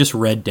 Was it just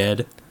Red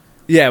Dead?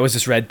 Yeah, it was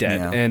just Red Dead.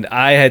 Yeah. And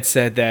I had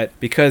said that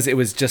because it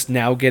was just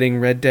now getting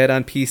Red Dead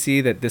on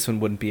PC, that this one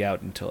wouldn't be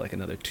out until like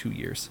another 2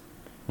 years.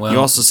 Well, You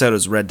also said it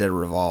was Red Dead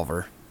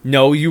Revolver.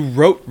 No, you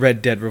wrote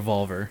Red Dead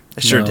Revolver.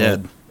 I sure No.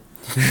 did.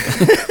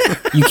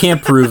 you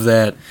can't prove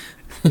that.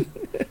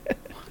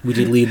 We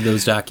deleted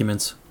those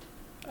documents.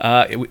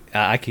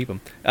 I keep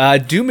them.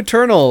 Doom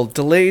Eternal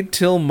delayed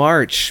till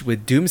March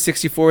with Doom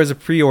 64 as a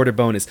pre-order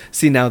bonus.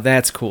 See, now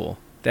that's cool.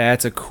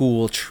 That's a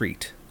cool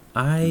treat.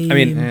 I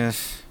mean, Eh.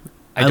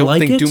 I don't like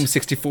think it. Doom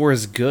 64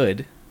 is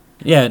good.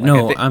 Yeah, Like,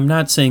 no, I'm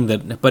not saying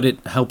that, but it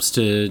helps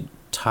to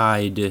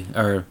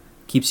or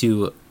keeps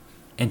you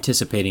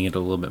anticipating it a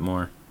little bit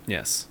more.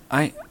 Yes.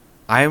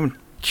 I'm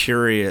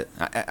curious.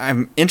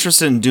 I'm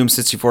interested in Doom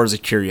 64 as a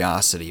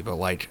curiosity, but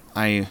like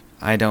I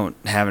don't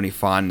have any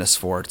fondness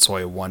for it, so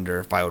I wonder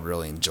if I would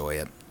really enjoy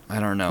it. I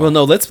don't know. Well,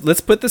 no,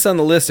 let's put this on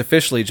the list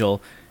officially,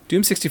 Joel.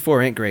 Doom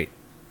 64 ain't great.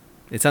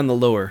 It's on the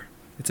lower.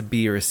 It's a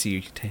B or a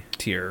C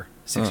tier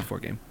 64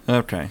 game.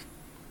 Okay,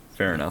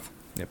 fair enough.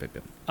 Yep.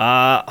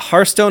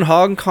 Hearthstone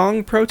Hong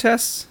Kong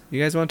protests.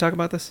 You guys want to talk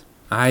about this?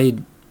 I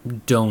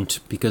don't,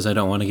 because I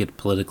don't want to get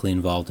politically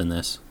involved in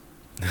this.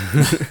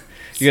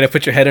 You gotta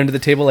put your head under the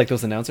table like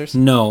those announcers?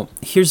 No,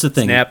 here's the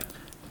thing. Snap.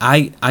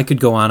 I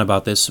could go on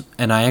about this,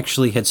 and I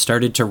actually had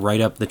started to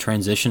write up the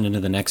transition into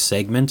the next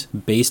segment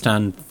based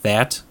on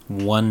that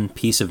one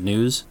piece of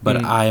news, but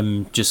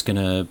I'm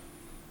gonna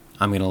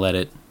let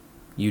it.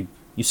 You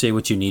say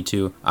what you need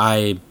to.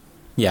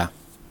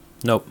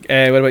 Nope.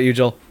 Hey, what about you,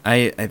 Joel?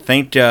 I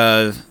think we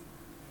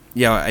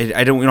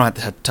don't have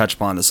to touch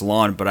upon this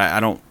long, but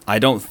I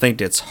don't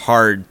think it's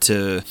hard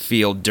to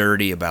feel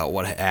dirty about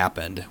what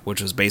happened,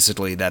 which was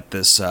basically that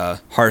this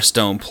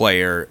Hearthstone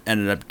player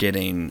ended up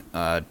getting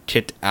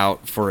kicked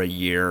out for a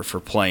year for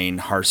playing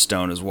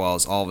Hearthstone, as well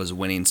as all of his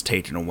winnings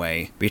taken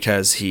away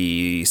because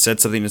he said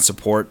something in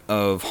support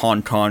of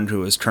Hong Kong,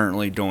 who is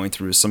currently going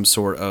through some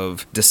sort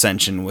of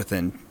dissension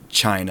within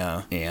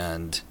China,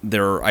 and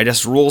there are, I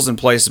guess, rules in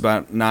place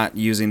about not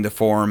using the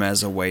forum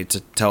as a way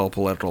to tell a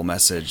political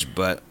message,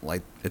 but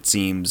like it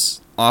seems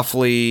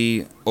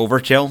awfully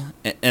overkill.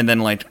 And then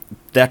like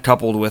that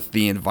coupled with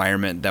the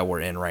environment that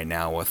we're in right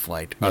now with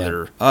like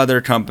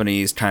other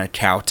companies kind of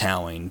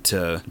kowtowing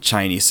to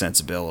Chinese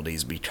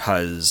sensibilities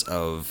because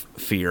of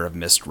fear of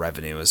missed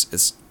revenue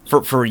is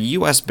for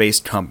US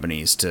based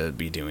companies to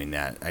be doing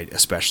that,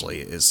 especially,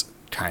 is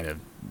kind of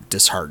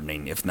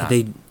disheartening, if not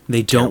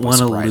they don't want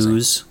to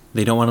lose.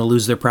 They don't want to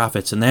lose their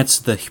profits, and that's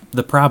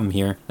the problem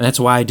here. And that's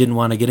why I didn't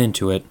want to get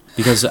into it,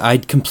 because I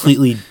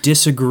completely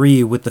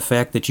disagree with the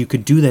fact that you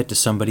could do that to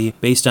somebody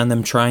based on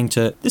them trying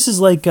to. This is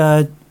like,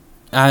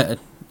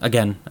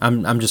 again,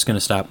 I'm just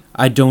gonna stop.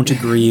 I don't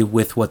agree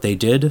with what they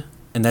did,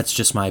 and that's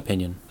just my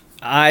opinion.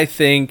 I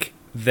think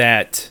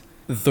that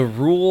the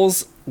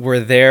rules were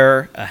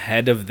there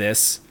ahead of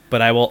this, but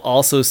I will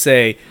also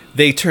say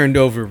they turned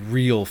over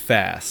real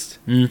fast.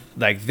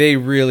 Like they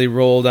really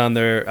rolled on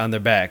their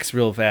backs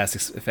real fast,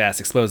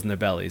 exposing their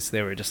bellies.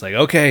 They were just like,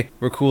 okay,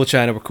 we're cool,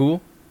 China, we're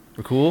cool.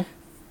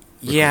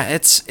 Yeah,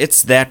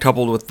 it's that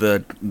coupled with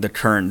the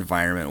current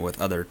environment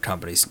with other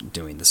companies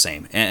doing the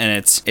same, and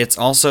it's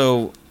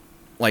also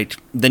like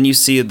then you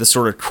see the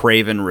sort of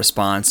craven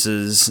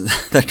responses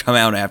that come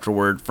out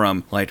afterward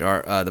from like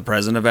the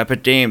president of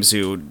Epic Games,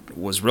 who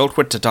was real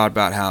quick to talk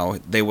about how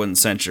they wouldn't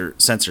censor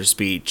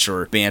speech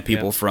or ban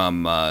people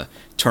from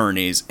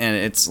tourneys, and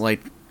it's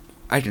like,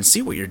 I can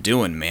see what you're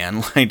doing,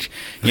 man. Like,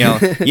 yeah,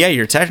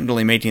 you're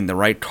technically making the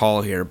right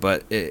call here,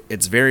 but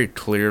it's very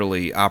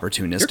clearly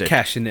opportunistic. You're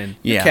cashing in.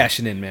 You're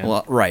cashing in, man.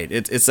 Well, right.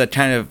 It's that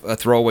kind of a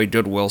throwaway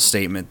goodwill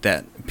statement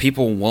that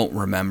people won't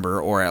remember,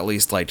 or at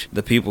least like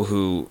the people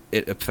who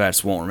it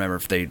affects won't remember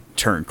if they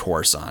turn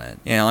course on it.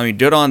 I mean,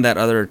 good on that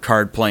other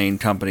card playing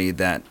company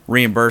that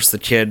reimbursed the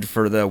kid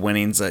for the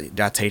winnings that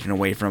got taken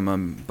away from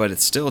him, but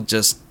it's still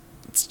just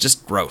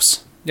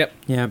gross. Yep.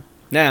 Yeah.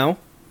 Now,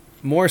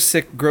 more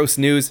sick, gross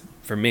news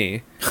for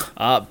me.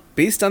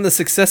 Based on the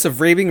success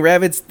of Raving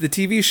Rabbids, the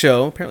TV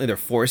show, apparently they're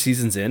 4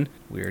 seasons in.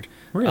 Weird.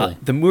 Really?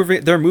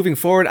 They're moving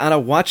forward on a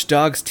Watch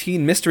Dogs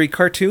teen mystery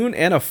cartoon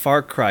and a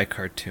Far Cry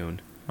cartoon.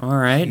 All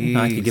right.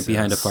 I could get Jesus.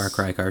 behind a Far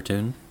Cry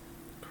cartoon.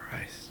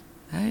 Christ.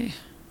 Hey.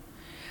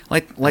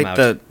 Like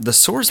the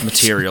source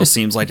material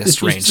seems like a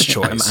strange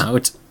choice. I'm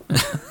out.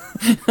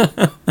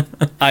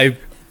 I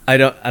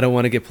don't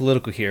want to get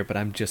political here, but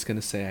I'm just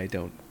gonna say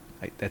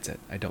that's it.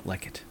 I don't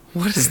like it.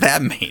 What does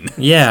that mean?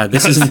 Yeah,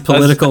 this isn't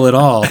political at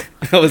all.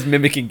 I was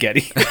mimicking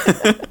Getty.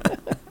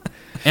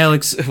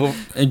 Alex,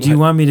 do you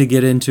want me to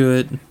get into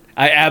it?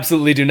 I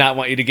absolutely do not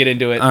want you to get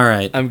into it. All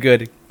right. I'm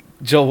good.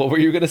 Joel, what were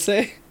you gonna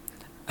say?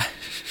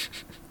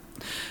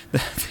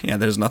 Yeah,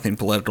 there's nothing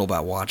political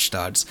about Watch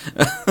Dogs.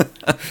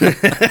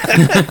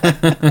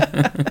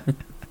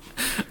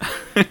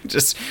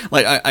 Just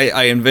like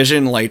I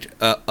envision like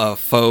a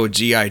faux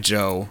G.I.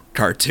 Joe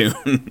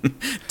cartoon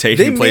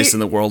taking place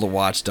in the world of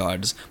Watch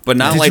Dogs, but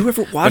not Did you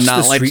ever watch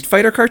the Street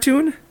Fighter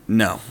cartoon?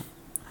 No,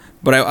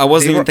 but I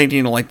wasn't even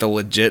thinking of like the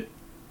legit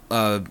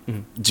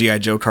G.I.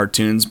 Joe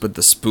cartoons, but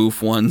the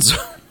spoof ones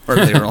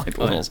where they were like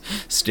little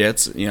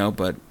skits,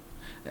 But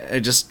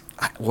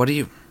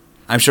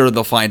I'm sure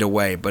they'll find a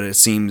way, but it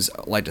seems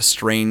like a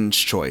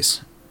strange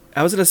choice.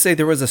 I was going to say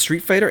there was a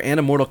Street Fighter and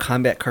a Mortal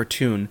Kombat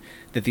cartoon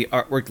that the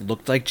artwork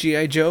looked like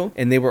G.I. Joe,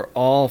 and they were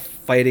all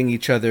fighting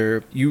each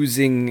other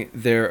using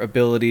their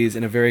abilities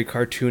in a very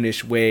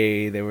cartoonish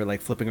way. They were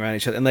like flipping around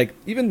each other. And like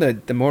even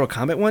the Mortal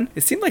Kombat one,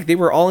 it seemed like they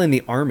were all in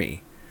the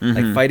army,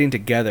 like fighting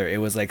together.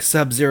 It was like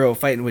Sub-Zero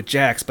fighting with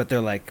Jax, but they're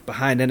like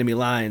behind enemy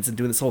lines and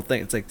doing this whole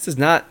thing. It's like, this is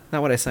not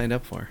what I signed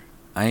up for.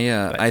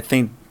 I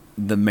think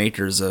the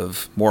makers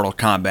of Mortal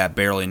Kombat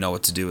barely know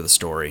what to do with a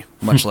story,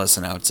 much less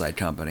an outside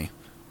company.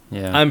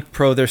 Yeah. I'm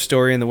pro their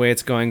story and the way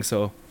it's going,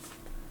 so...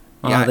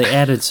 Well, they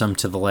added some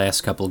to the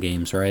last couple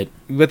games, right?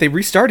 But they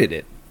restarted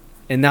it,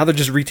 and now they're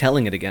just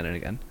retelling it again and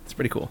again. It's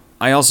pretty cool.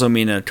 I also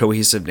mean a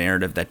cohesive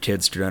narrative that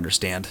kids could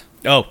understand.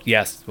 Oh,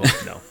 yes. Well,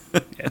 no.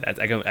 Yeah,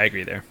 I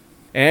agree there.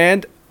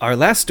 And our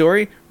last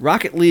story,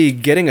 Rocket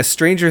League getting a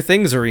Stranger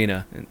Things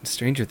arena. And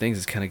Stranger Things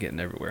is kind of getting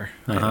everywhere.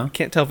 I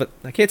can't tell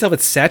if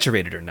it's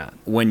saturated or not.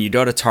 When you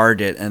go to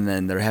Target and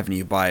then they're having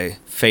you buy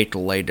fake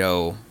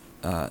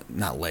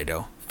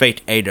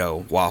fake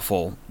Ado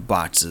waffle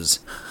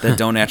boxes that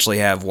don't actually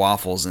have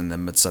waffles in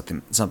them, but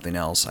something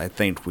else, I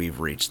think we've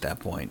reached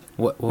that point.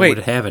 What would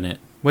it have in it?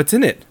 What's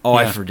in it? Oh,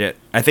 Yeah. I forget.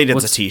 I think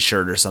it's a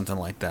T-shirt or something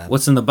like that.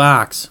 What's in the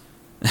box?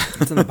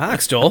 What's in the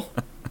box, Joel?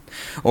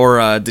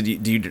 Or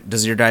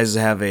does your guys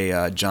have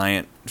a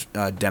giant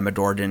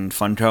Demogorgon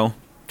Funko?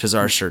 Because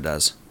ours sure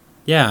does.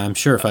 Yeah, I'm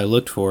sure if I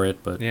looked for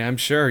it, but... Yeah, I'm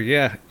sure.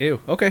 Yeah. Ew.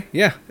 Okay.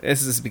 Yeah.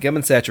 This is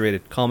becoming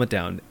saturated. Calm it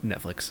down,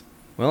 Netflix.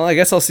 Well, I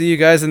guess I'll see you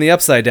guys in the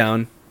Upside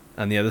Down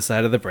on the other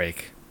side of the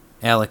break.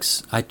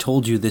 Alex, I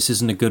told you this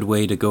isn't a good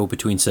way to go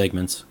between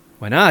segments.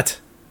 Why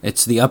not?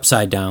 It's the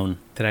Upside Down.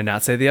 Did I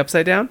not say the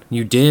Upside Down?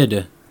 You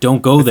did.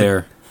 Don't go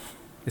there.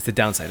 It's the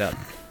downside up.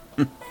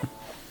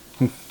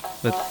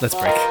 Let's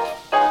break.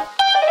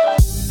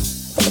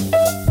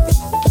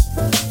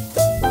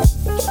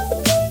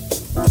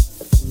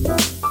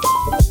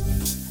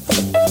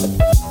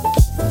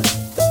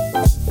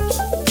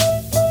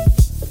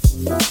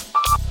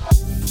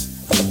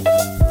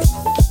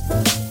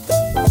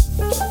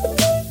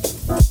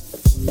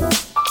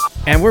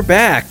 And we're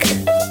back.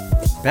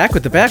 Back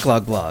with the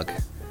Backlog Blog.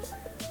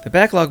 The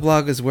Backlog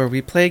Blog is where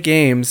we play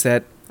games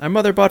that our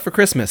mother bought for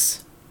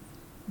Christmas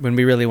when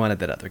we really wanted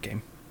that other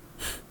game.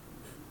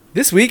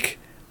 This week,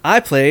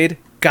 I played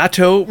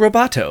Gato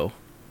Roboto.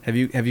 Have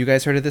you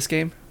guys heard of this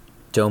game?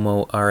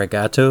 Domo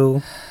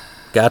arigato.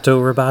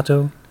 Gato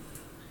robato.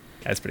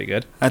 That's pretty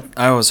good.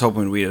 I was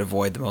hoping we'd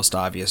avoid the most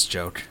obvious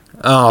joke.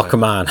 Oh,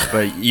 come on.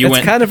 But you That's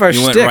went kind of our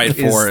you went shtick, right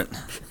for it.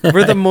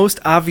 We're the most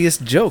obvious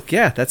joke.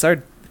 Yeah,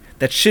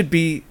 that should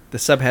be the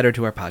subheader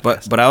to our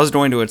podcast. But I was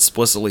going to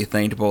explicitly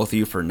thank both of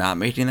you for not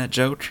making that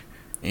joke.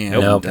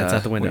 And Nope, that's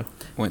out the window.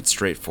 Went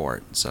straight for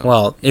it. So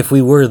Well, if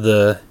we were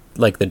the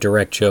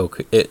direct joke,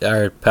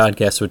 our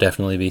podcast would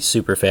definitely be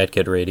Super Fat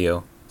Kid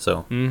Radio.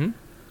 So,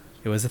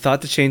 It was a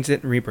thought to change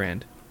it and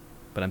rebrand,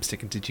 but I'm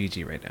sticking to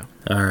GG right now.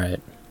 all right.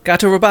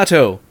 Gato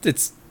Roboto.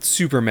 It's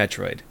Super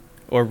Metroid,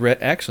 or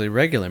actually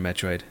regular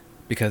Metroid,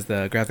 because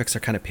the graphics are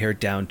kind of pared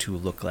down to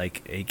look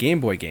like a Game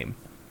Boy game.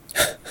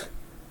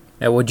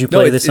 Would you No,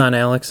 play it- this it- on,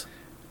 Alex?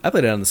 I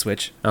played it on the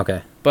Switch.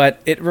 Okay.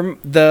 But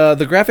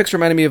the graphics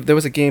reminded me of, there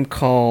was a game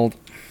called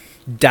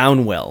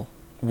Downwell,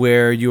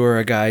 where you are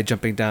a guy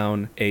jumping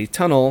down a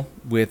tunnel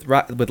with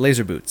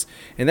laser boots,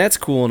 and that's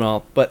cool and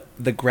all. But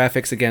the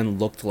graphics again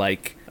looked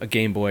like a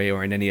Game Boy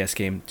or an NES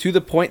game, to the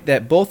point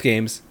that both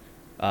games,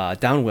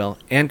 Downwell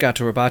and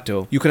Gato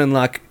Roboto, you can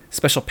unlock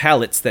special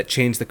palettes that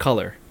change the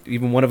color.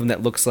 Even one of them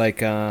that looks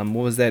like what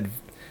was that?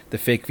 The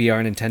fake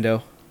VR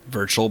Nintendo.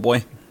 Virtual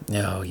Boy.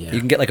 Oh, yeah. You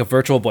can get like a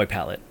Virtual Boy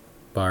palette.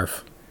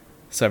 Barf.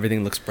 So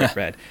everything looks bright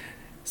red.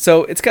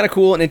 So it's kind of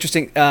cool and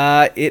interesting.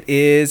 It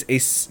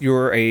is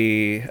you're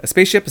a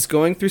spaceship is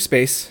going through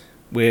space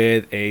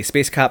with a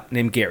space cop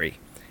named Gary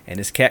and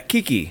his cat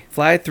Kiki.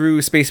 Fly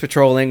through space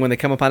patrolling when they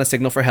come upon a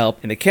signal for help,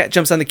 and the cat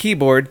jumps on the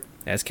keyboard,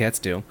 as cats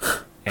do,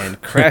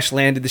 and crash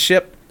landed the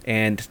ship.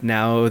 And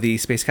now the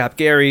space cop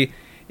Gary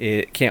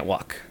can't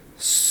walk.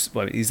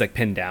 Well, he's like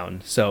pinned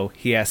down, so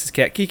he asks his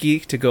cat Kiki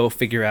to go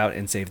figure out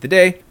and save the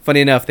day.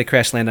 Funny enough, they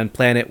crash land on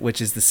planet, which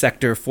is the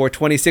sector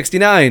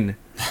 42069.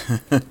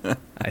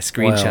 I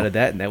screenshotted Wow.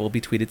 that, and that will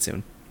be tweeted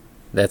soon.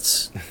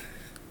 That's...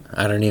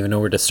 I don't even know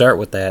where to start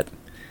with that.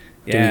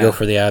 Do Yeah. we go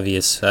for the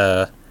obvious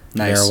Nice.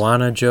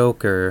 marijuana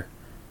joke, or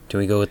do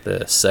we go with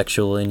the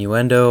sexual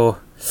innuendo?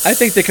 I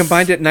think they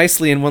combined it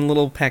nicely in one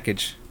little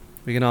package.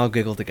 We can all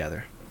giggle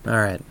together. All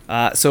right.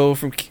 So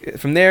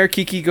from there,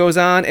 Kiki goes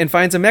on and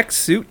finds a mech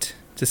suit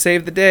to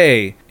save the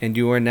day, and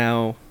you are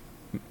now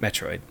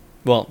Metroid.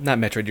 Well, not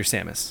Metroid, you're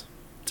Samus.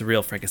 It's a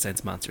real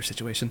Frankenstein's monster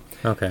situation.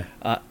 Okay.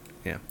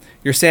 Yeah,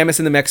 you're Samus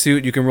in the mech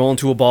suit. You can roll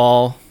into a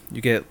ball.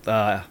 You get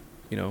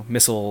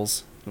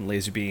missiles and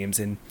laser beams,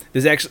 and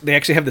they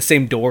actually have the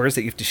same doors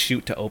that you have to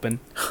shoot to open,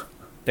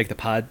 like the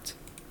pods.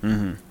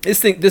 Mm-hmm.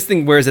 This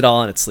thing wears it all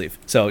on its sleeve,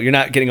 so you're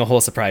not getting a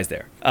whole surprise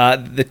there.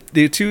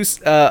 The two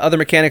other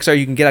mechanics are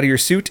you can get out of your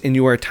suit, and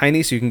you are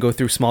tiny, so you can go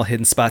through small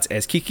hidden spots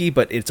as Kiki,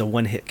 but it's a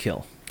one-hit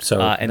kill.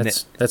 So and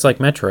that's like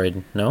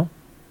Metroid, no?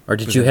 Or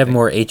did What you does that have think?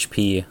 more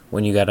HP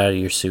when you got out of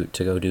your suit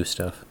to go do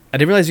stuff? I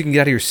didn't realize you can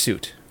get out of your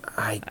suit.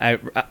 I'll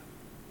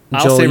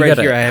Joel, say you right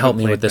gotta here, I haven't help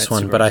me played with this Met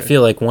one, Super but I Metroid.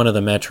 feel like one of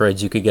the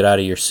Metroids you could get out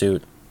of your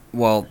suit.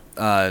 Well,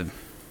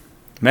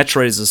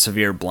 Metroid is a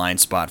severe blind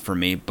spot for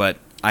me, but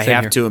I Same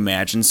have here. to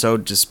imagine so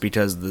just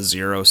because the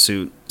Zero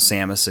Suit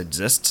Samus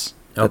exists.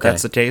 That Okay.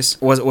 That's the case.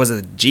 Was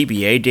it a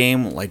GBA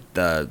game like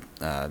the...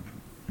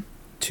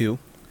 2.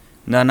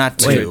 No,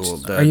 not Wait, two.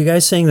 are you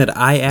guys saying that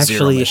I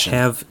actually Mission.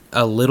 have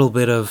a little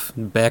bit of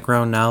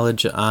background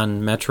knowledge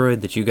on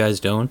Metroid that you guys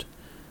don't?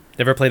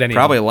 Never played any.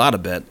 Probably Of a lot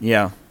of it,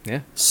 yeah.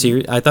 them.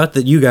 I thought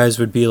that you guys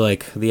would be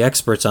like the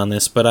experts on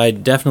this, but I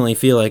definitely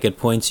feel like at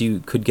points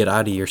you could get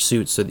out of your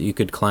suit so that you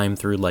could climb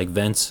through like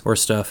vents or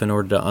stuff in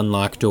order to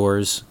unlock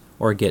doors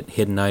or get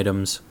hidden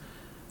items.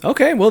 Yeah.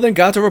 Okay, well then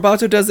Gato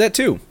Roboto does that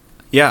too.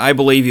 Yeah, I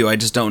believe you. I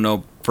just don't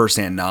know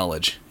firsthand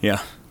knowledge.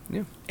 Yeah,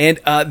 Yeah. And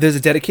there's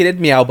a dedicated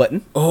meow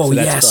button. Oh, so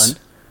that's yes.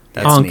 fun.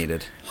 that's Honk.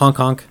 needed. Honk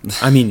honk.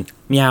 I mean,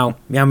 meow,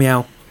 meow,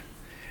 meow.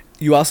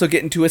 You also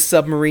get into a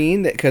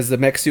submarine because the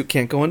mech suit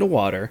can't go into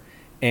water,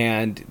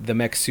 and the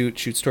mech suit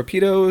shoots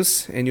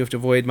torpedoes, and you have to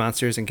avoid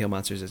monsters and kill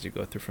monsters as you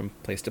go through from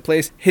place to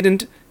place.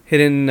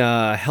 Hidden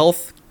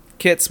health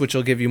kits, which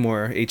will give you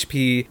more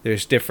HP.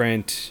 There's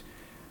different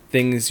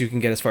things you can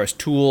get as far as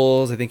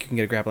tools. I think you can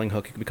get a grappling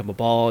hook. You can become a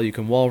ball. You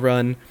can wall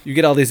run. You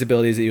get all these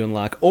abilities that you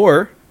unlock,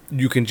 or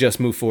you can just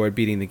move forward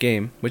beating the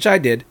game, which I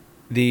did.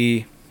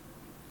 The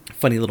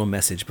funny little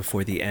message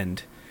before the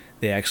end.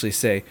 They actually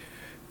say,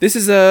 this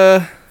is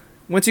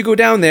once you go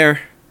down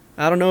there,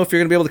 I don't know if you're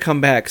going to be able to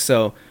come back,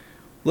 so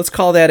let's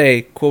call that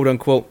a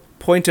quote-unquote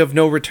point of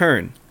no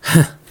return.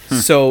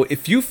 So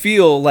if you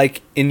feel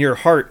like in your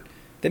heart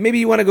that maybe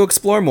you want to go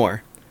explore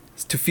more,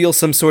 to feel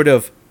some sort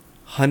of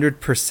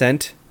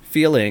 100%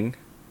 feeling,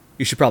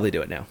 you should probably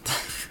do it now.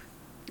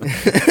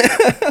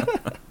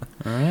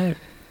 All right.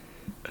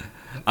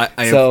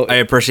 I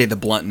appreciate the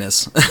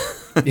bluntness.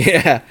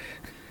 Yeah.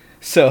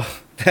 So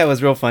that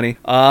was real funny.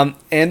 And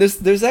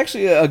there's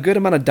actually a good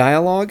amount of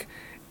dialogue,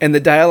 and the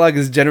dialogue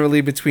is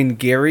generally between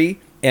Gary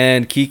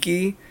and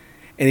Kiki,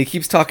 and he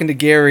keeps talking to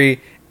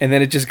Gary, and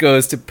then it just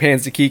goes to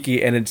pans to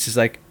Kiki, and it's just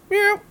like,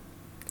 meow.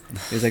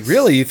 He's like,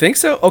 really? You think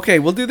so? Okay,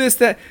 we'll do this,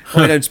 that.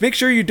 Oh, and just make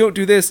sure you don't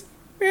do this.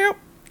 Meow.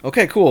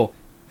 Okay, cool.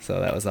 So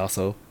that was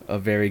also a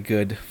very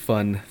good,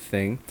 fun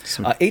thing.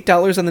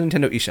 $8 on the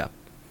Nintendo eShop.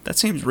 That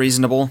seems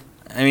reasonable.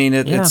 I mean,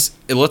 it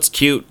looks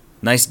cute.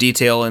 Nice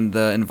detail in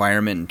the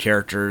environment and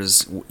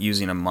characters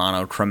using a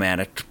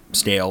monochromatic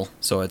scale.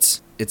 So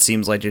it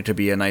seems like it could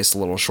be a nice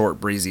little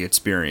short, breezy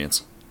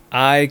experience.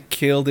 I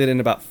killed it in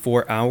about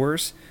 4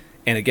 hours.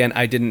 And again,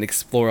 I didn't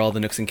explore all the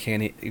nooks and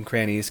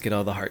crannies, get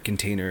all the heart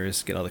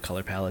containers, get all the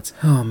color palettes.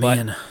 Oh, But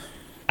man.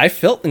 I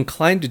felt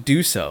inclined to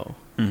do so.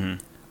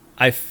 Mm-hmm.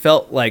 I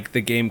felt like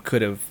the game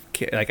could have,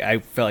 I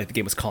felt like the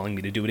game was calling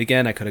me to do it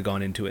again. I could have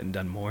gone into it and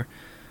done more.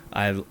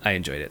 I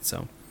enjoyed it,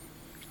 so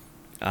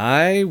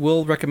I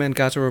will recommend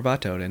Gato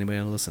Roboto to anybody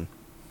who will listen.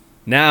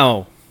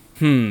 Now,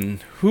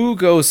 who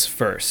goes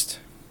first?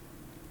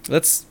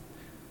 Let's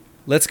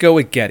go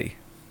with Getty.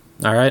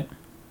 All right.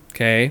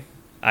 Okay.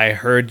 I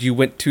heard you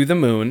went to the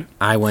moon.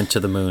 I went to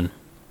the moon.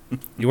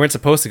 You weren't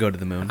supposed to go to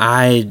the moon.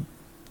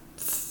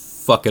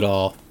 Fuck it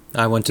all.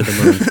 I went to the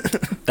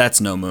moon.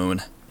 That's no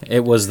moon.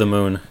 It was the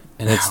moon.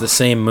 And it's the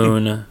same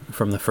moon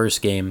from the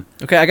first game.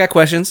 Okay, I got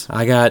questions.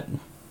 I got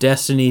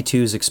Destiny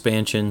 2's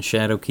expansion,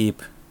 Shadowkeep.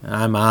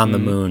 I'm on the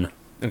moon.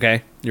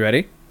 Okay, you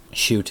ready?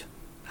 Shoot.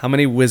 How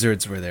many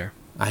wizards were there?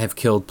 I have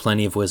killed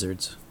plenty of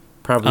wizards.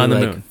 Probably On the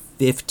like moon.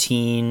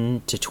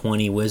 15 to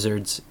 20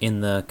 wizards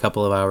in the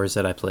couple of hours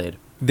that I played.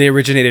 They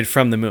originated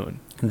from the moon.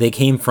 They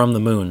came from the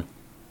moon.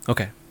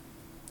 Okay.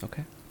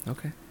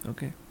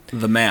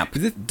 The map,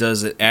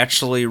 does it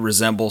actually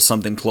resemble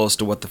something close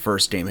to what the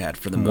first game had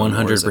for the moon?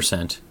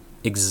 100%.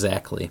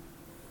 Exactly.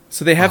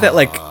 So they have that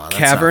like that's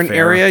cavern not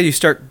fair. area. You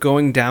start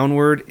going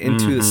downward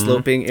into the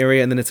sloping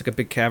area, and then it's like a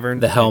big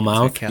cavern. The It's like a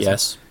Hellmouth, castle.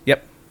 yes.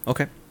 Yep.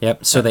 Okay.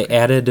 Yep. So they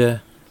added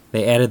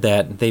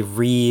that.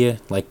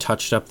 They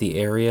touched up the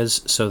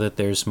areas so that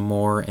there's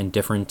more and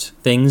different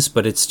things,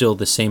 but it's still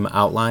the same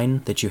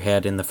outline that you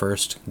had in the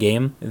first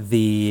game.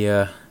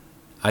 The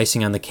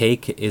icing on the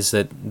cake is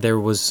that there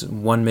was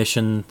one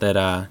mission that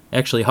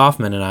actually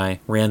Hoffman and I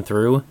ran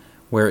through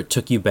where it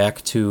took you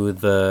back to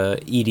the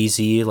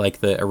EDZ, like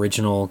the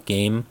original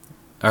game,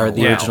 or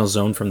the wow. original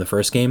zone from the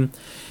first game.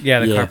 Yeah,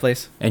 the car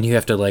place. And you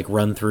have to like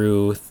run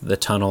through the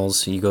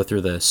tunnels. You go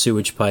through the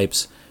sewage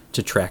pipes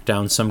to track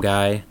down some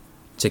guy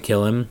to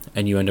kill him,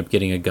 and you end up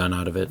getting a gun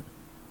out of it.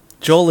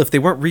 Joel, if they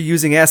weren't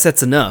reusing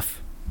assets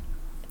enough.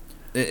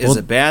 Is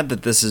it bad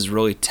that this is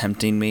really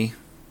tempting me?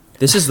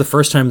 This is the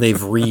first time they've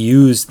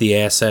reused the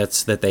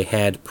assets that they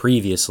had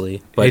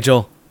previously. But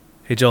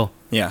Hey Joel.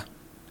 Yeah.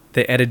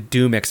 They added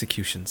Doom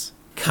executions.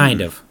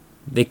 kind of.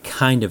 They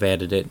kind of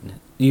added it.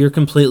 You're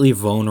completely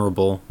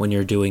vulnerable when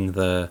you're doing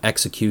the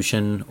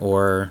execution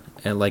or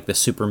like the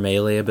super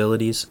melee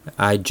abilities.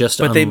 I just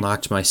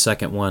unlocked my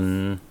second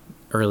one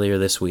earlier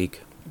this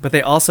week. But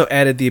they also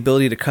added the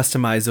ability to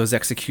customize those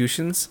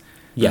executions.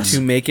 Yes.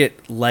 To make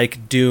it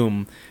like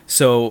Doom.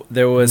 So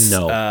there was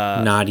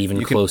not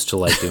even close to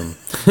like Doom.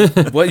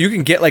 Well, you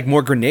can get like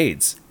more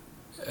grenades.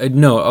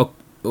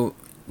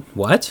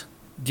 What?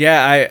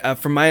 Yeah,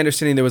 from my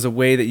understanding, there was a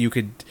way that you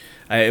could,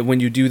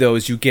 when you do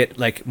those, you get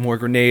like more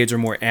grenades or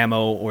more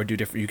ammo, or do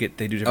different.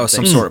 They do different.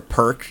 Some things. sort of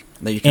perk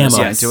that you can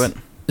assign to it.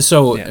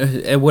 So,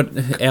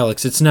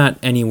 Alex, it's not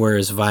anywhere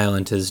as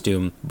violent as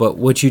Doom, but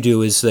what you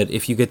do is that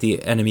if you get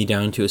the enemy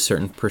down to a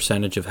certain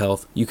percentage of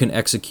health, you can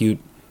execute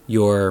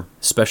your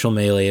special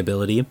melee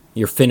ability.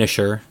 Your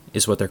finisher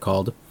is what they're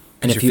called.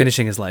 And if you're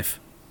finishing his life.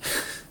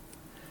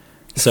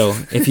 So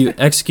if you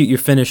execute your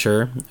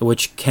finisher,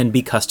 which can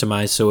be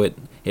customized so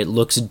it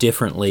looks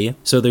differently.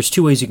 So there's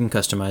two ways you can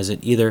customize it.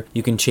 Either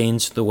you can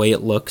change the way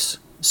it looks.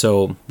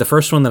 So the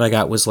first one that I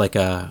got was like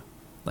a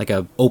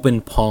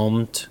open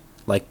palmed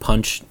like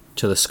punch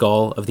to the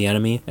skull of the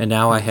enemy, and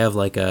now I have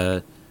like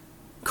a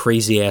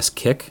crazy ass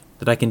kick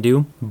that I can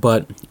do.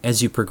 But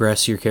as you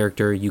progress your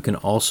character, you can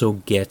also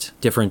get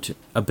different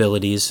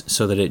abilities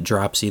so that it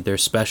drops either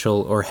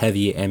special or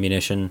heavy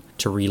ammunition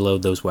to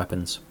reload those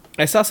weapons.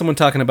 I saw someone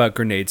talking about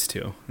grenades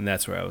too, and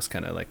that's where I was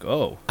kind of like,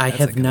 oh. I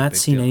have not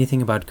seen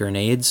anything about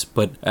grenades,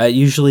 but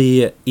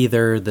usually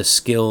either the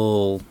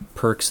skill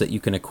perks that you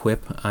can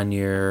equip on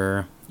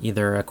your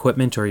either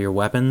equipment or your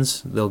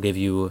weapons, they'll give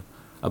you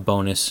a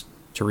bonus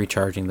to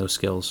recharging those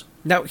skills.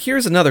 Now,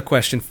 here's another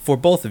question for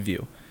both of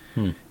you.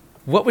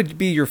 What would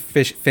be your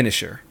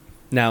finisher?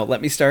 Now,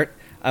 let me start.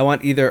 I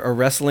want either a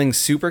wrestling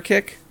super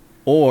kick,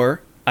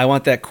 or I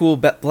want that cool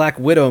Black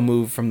Widow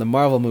move from the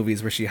Marvel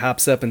movies where she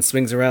hops up and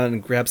swings around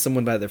and grabs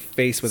someone by their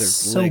face with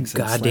her legs. So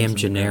goddamn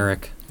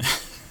generic.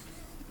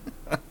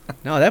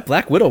 No, that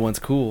Black Widow one's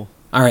cool.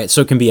 All right,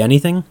 so it can be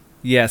anything?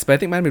 Yes, but I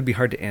think mine would be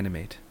hard to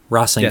animate.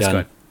 Rasengan. Yes, go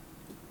ahead.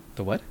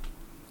 The what?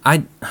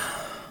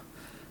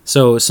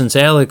 So since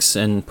Alex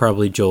and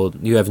probably Joel,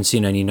 you haven't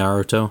seen any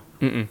Naruto?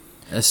 Mm-mm.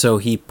 So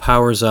he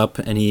powers up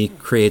and he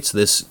creates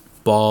this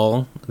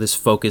ball, this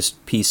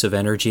focused piece of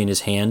energy in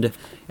his hand,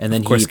 and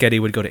then of course Getty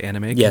would go to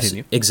anime. Yes,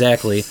 Continue.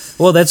 exactly.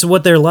 Well, that's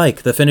what they're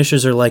like. The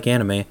finishers are like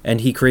anime,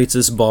 and he creates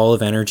this ball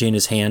of energy in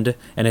his hand,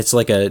 and it's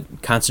like a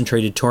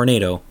concentrated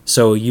tornado.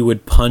 So you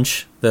would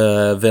punch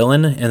the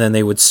villain, and then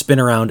they would spin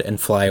around and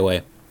fly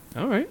away.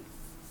 All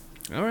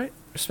right,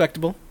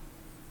 respectable.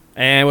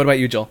 And what about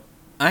you, Joel?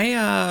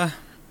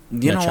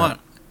 You know what?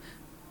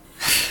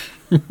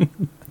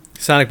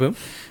 Sonic Boom.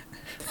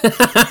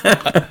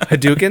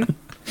 Hadouken.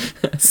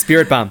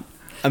 Spirit Bomb.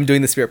 I'm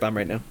doing the Spirit Bomb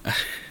right now.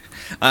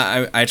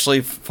 I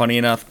actually, funny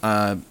enough,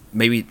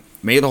 maybe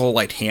the whole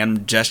like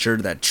hand gesture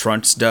that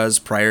Trunks does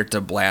prior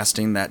to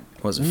blasting that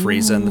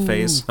Frieza in the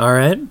face. All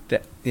right.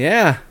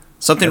 Yeah.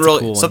 Something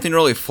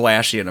really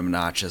flashy and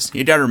obnoxious.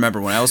 You gotta remember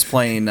when I was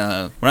playing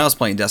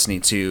Destiny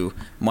 2,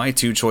 my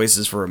two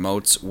choices for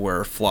remotes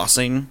were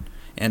flossing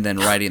and then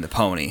riding the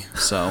pony.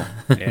 So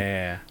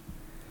yeah.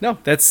 No,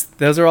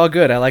 those are all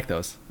good. I like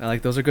those.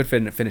 Those are good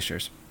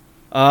finishers.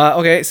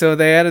 Okay, so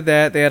they added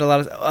that. They had a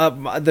lot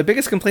of... the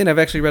biggest complaint I've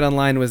actually read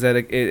online was that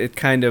it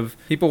kind of...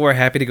 People were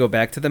happy to go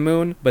back to the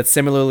moon, but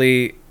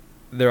similarly,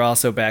 they're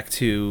also back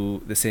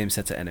to the same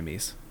sets of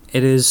enemies.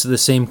 It is the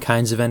same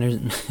kinds of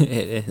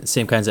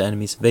same kinds of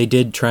enemies. They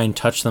did try and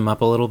touch them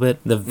up a little bit.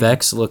 The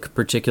Vex look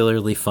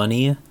particularly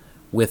funny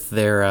with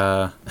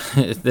their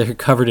they're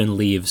covered in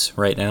leaves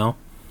right now.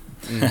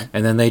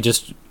 And then they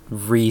just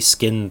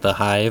reskinned the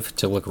hive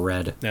to look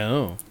red.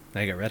 No,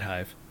 now you got red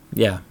hive.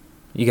 Yeah,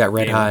 you got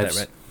red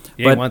hives.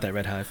 You didn't want that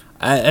red hive.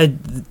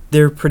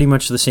 They're pretty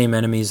much the same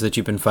enemies that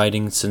you've been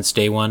fighting since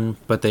day one,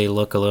 but they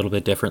look a little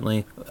bit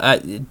differently.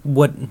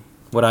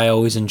 What I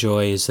always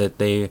enjoy is that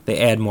they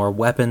add more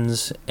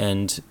weapons,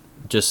 and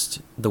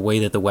just the way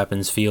that the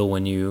weapons feel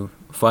when you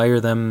fire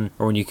them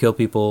or when you kill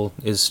people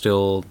is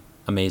still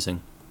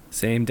amazing.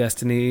 Same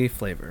Destiny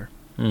flavor.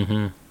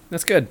 Mm-hmm.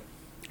 That's good.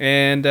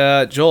 And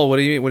Joel,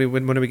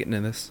 when are we getting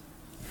in this?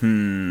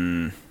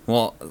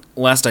 Well,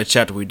 last I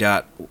checked, we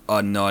got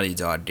a Naughty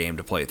Dog game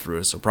to play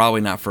through, so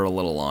probably not for a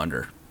little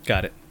longer.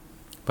 Got it.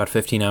 About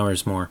 15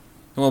 hours more.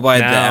 Well, by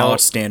the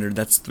Alex standard,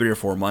 that's 3 or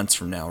 4 months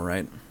from now,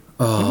 right?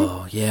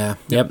 Oh, yeah.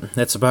 Yep,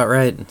 that's about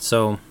right.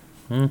 So,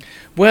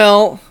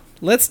 Well,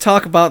 let's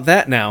talk about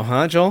that now,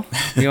 huh, Joel?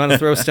 You want to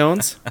throw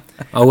stones?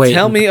 Oh, wait.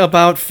 Tell me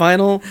about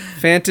Final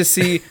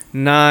Fantasy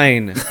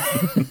IX.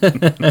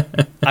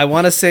 I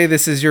want to say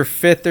this is your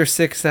 5th or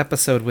 6th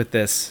episode with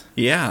this.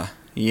 Yeah.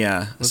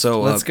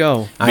 Let's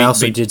go. I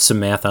also did some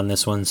math on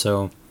this one,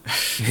 so...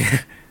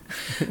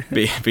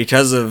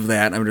 Because of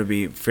that, I'm going to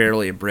be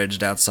fairly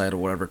abridged outside of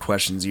whatever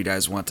questions you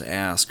guys want to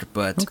ask.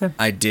 But okay.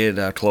 I did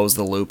close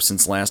the loop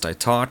since last I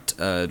talked.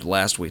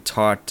 Last we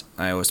talked,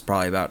 I was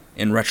probably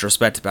in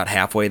retrospect, about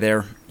halfway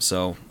there.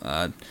 So,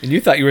 and you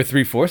thought you were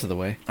 3/4 of the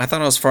way. I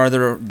thought I was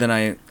farther than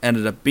I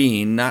ended up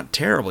being. Not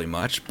terribly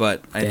much,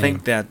 but I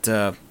think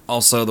that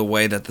also the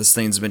way that this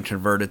thing's been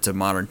converted to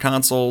modern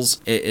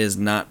consoles, it is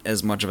not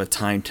as much of a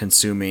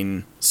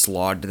time-consuming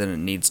slog than it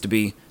needs to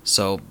be.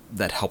 So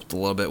that helped a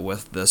little bit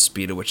with the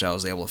speed at which I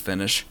was able to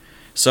finish.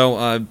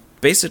 So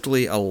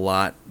basically a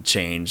lot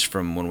changed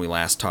from when we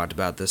last talked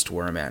about this to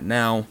where I'm at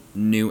now.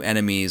 New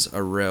enemies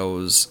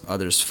arose,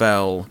 others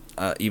fell,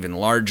 even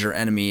larger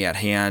enemy at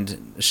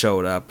hand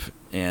showed up,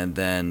 and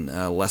then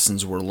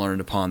lessons were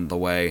learned upon the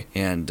way,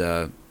 and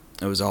it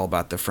was all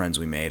about the friends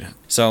we made.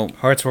 So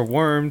hearts were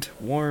warmed.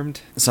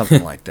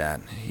 Something like that,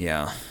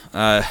 yeah.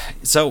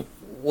 So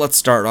let's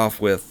start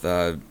off with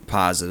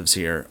positives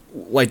here.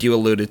 Like you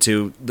alluded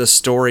to, the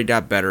story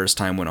got better as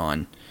time went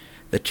on.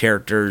 The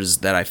characters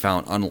that I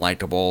found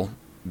unlikable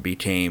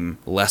became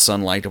less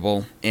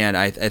unlikable. And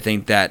I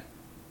think that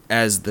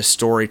as the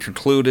story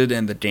concluded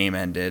and the game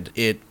ended,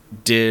 it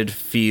did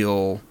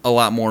feel a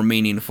lot more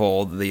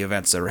meaningful, the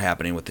events that were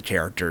happening with the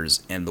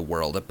characters and the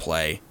world at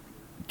play.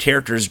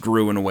 Characters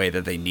grew in a way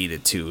that they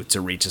needed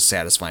to reach a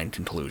satisfying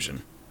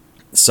conclusion.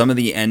 Some of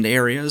the end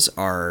areas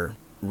are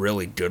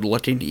really good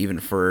looking, even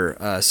for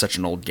such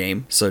an old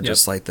game. So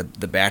just like the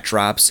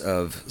backdrops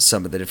of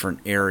some of the different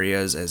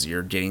areas as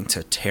you're getting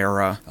to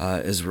Terra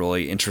is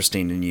really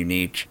interesting and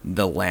unique.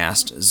 The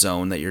last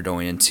zone that you're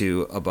going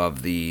into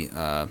above the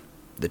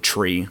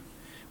tree,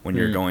 when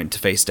you're going to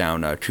face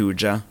down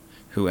Kuja,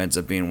 who ends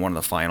up being one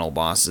of the final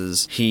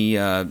bosses.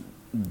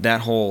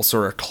 That whole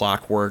sort of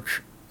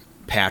clockwork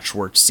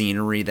patchwork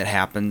scenery that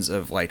happens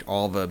of like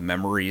all the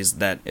memories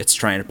that it's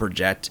trying to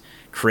project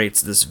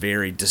creates this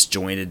very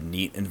disjointed,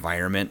 neat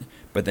environment.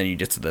 But then you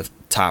get to the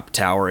top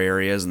tower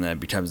areas and then it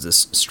becomes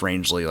this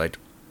strangely like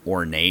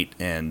ornate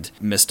and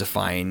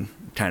mystifying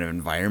kind of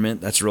environment.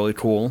 That's really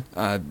cool.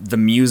 The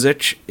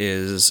music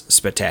is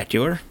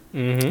spectacular.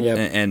 Mm-hmm. Yep.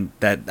 And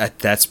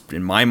that's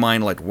in my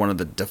mind like one of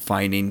the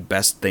defining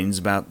best things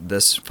about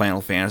this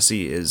Final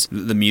Fantasy is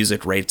the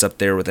music rates up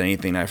there with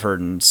anything I've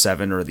heard in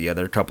 7 or the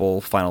other couple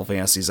Final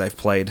Fantasies I've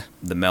played.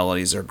 The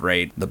melodies are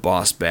great, the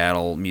boss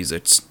battle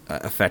music's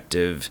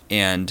effective,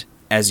 and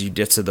as you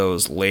get to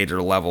those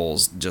later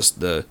levels, just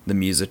the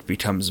music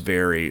becomes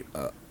very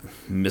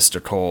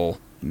mystical,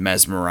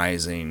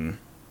 mesmerizing.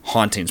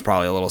 Haunting's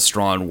probably a little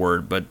strong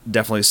word, but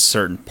definitely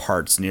certain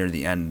parts near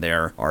the end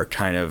there are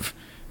kind of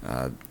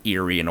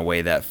eerie in a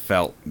way that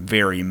felt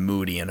very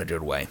moody in a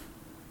good way.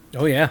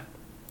 Oh yeah.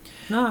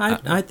 No,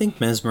 I think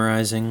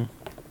mesmerizing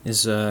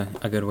is a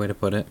good way to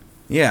put it.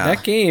 Yeah.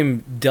 That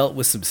game dealt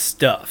with some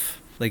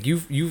stuff. Like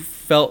you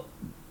felt,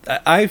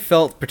 I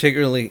felt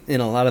particularly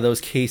in a lot of those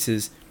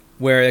cases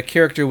where a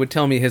character would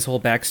tell me his whole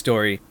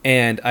backstory,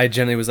 and I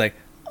generally was like,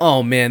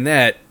 "Oh man,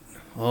 that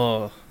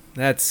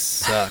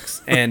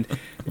sucks." And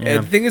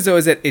the thing is, though,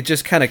 is that it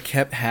just kind of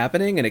kept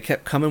happening, and it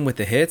kept coming with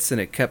the hits,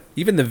 and it kept,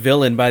 even the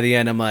villain by the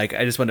end, I'm like,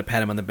 I just wanted to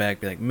pat him on the back,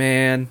 be like,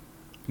 man,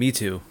 me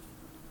too.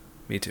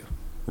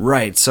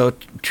 Right. So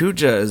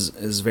Kuja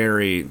is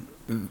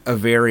a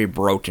very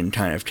broken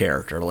kind of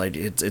character. Like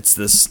it's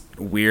this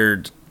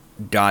weird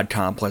god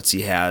complex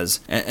he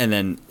has, and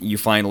then you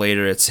find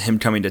later it's him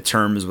coming to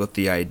terms with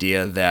the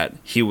idea that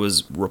he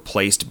was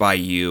replaced by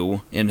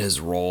you in his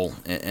role,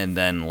 and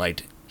then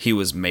like he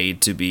was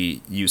made to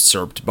be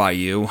usurped by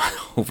you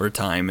over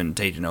time and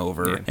taken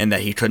over, and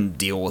that he couldn't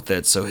deal with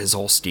it, so his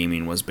whole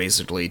scheming was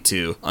basically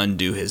to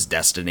undo his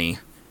destiny.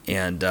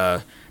 And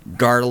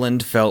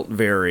Garland felt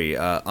very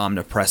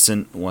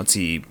omnipresent once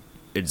he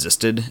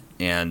existed,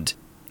 and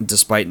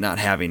despite not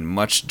having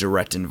much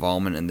direct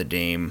involvement in the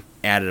game,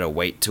 added a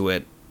weight to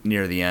it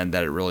near the end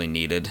that it really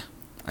needed.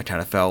 I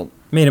kind of felt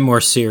Made it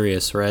more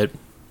serious, right?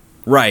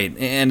 right,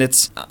 and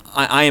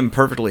I am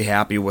perfectly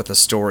happy with a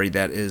story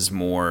that is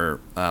more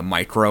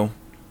micro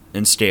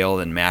in scale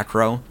than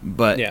macro,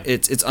 but Yeah.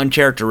 it's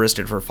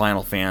uncharacteristic for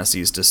Final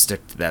Fantasies to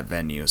stick to that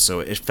venue. So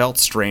it felt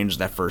strange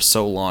that for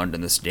so long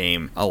in this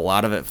game, a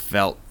lot of it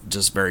felt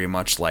just very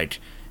much like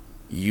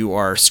you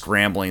are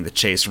scrambling the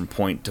chase from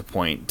point to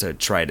point to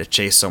try to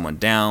chase someone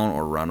down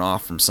or run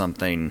off from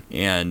something,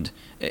 and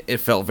it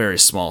felt very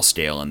small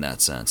scale in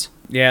that sense.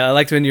 Yeah, I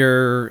liked when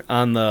you're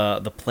on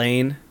the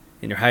plane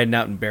and you're hiding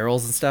out in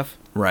barrels and stuff.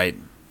 Right.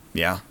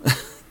 Yeah.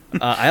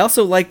 I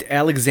also liked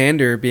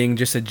Alexander being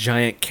just a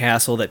giant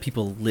castle that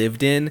people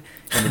lived in,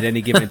 and at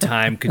any given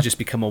time could just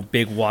become a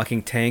big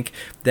walking tank.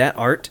 That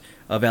art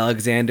of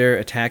Alexander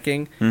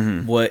attacking,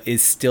 what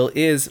is still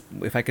is,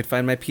 if I could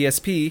find my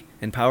PSP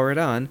and power it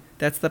on,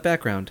 that's the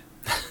background.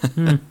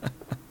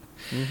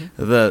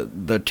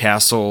 The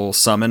castle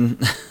summon.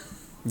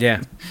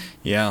 Yeah.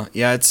 Yeah.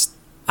 It's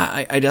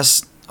I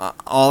just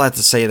all that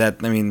to say that,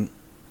 I mean,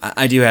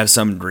 I do have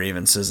some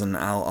grievances, and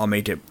I'll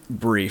make it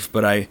brief,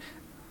 but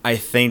I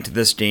think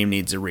this game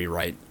needs a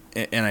rewrite,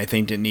 and I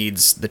think it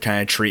needs the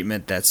kind of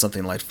treatment that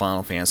something like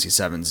Final Fantasy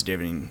VII is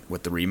giving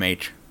with the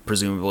remake,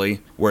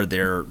 presumably, where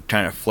they're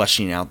kind of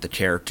fleshing out the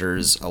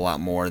characters a lot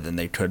more than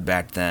they could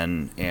back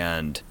then,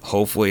 and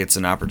hopefully it's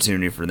an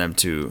opportunity for them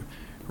to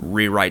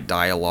rewrite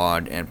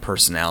dialogue and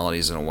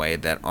personalities in a way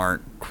that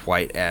aren't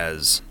quite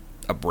as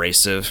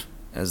abrasive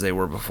as they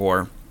were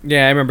before.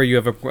 Yeah, I remember you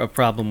have a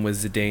problem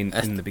with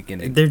Zidane in the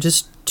beginning. They're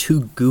just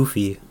too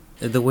goofy.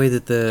 The way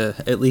that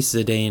at least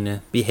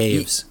Zidane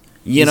behaves.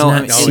 You He's know, not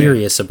I mean,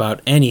 serious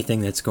about anything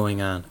that's going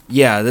on.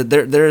 yeah,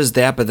 there is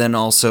that, but then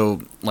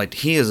also, like,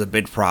 he has a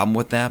big problem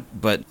with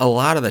that. But a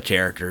lot of the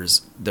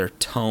characters, their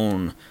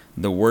tone,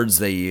 the words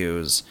they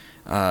use,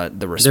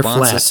 the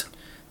responses,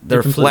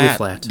 They're completely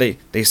flat. flat.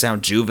 They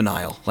sound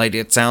juvenile. Like,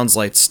 it sounds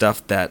like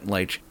stuff that,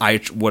 like,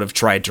 I would have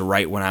tried to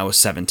write when I was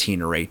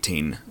 17 or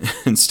 18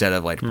 instead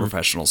of like a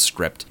professional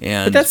script.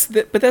 And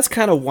But that's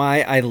kind of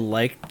why I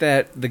liked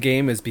the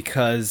game, is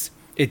because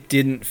it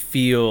didn't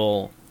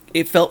feel,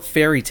 it felt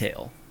fairy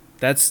tale.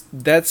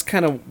 That's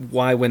kind of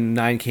why when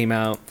 9 came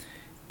out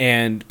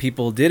and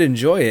people did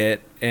enjoy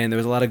it and there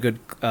was a lot of good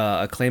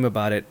acclaim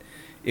about it,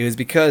 it was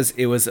because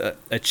it was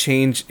a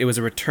change, it was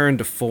a return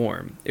to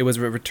form. It was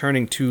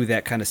returning to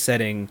that kind of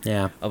setting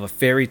of a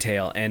fairy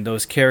tale, and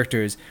those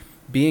characters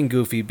being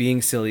goofy,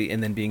 being silly,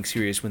 and then being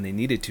serious when they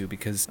needed to,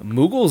 because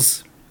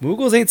Moogles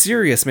ain't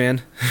serious,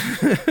 man.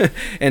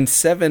 And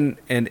 7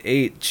 and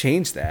 8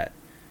 changed that.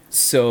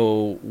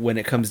 So when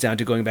it comes down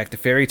to going back to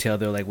fairy tale,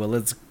 they're like, well,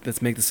 let's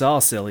make this all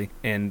silly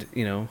and,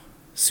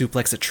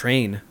 suplex a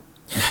train.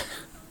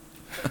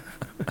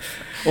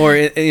 Or,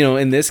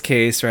 in this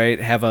case, right,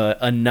 have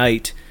a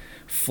knight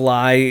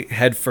fly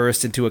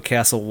headfirst into a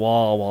castle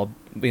wall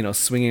while,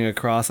 swinging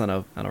across on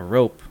a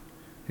rope.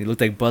 He looked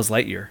like Buzz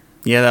Lightyear.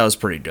 yeah, that was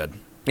pretty good.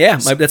 Yeah,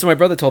 that's what my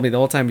brother told me the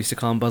whole time. He used to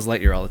call him Buzz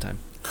Lightyear all the time.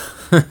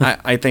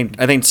 I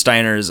think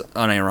Steiner is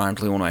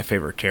unironically one of my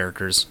favorite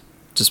characters,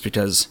 just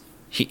because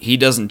he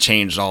doesn't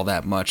change all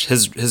that much.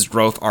 His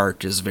growth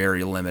arc is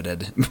very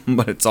limited,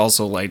 but it's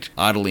also like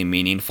oddly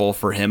meaningful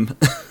for him.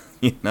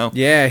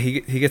 Yeah,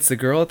 he gets the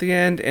girl at the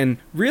end, and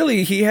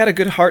really he had a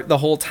good heart the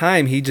whole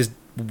time. He just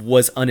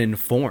was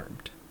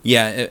uninformed.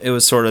 Yeah, it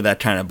was sort of that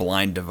kind of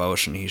blind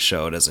devotion he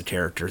showed as a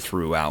character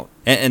throughout,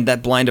 and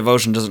that blind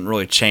devotion doesn't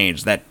really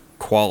change. That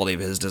quality of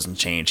his doesn't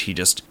change.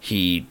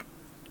 He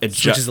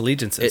Switches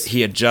allegiances.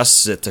 He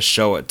adjusts it to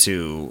show it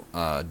to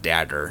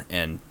Dagger,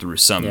 and through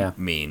some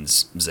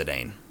means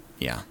Zidane.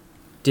 Yeah.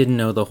 Didn't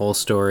know the whole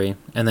story,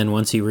 and then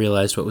once he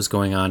realized what was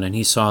going on and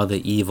he saw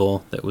the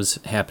evil that was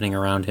happening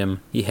around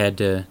him, he had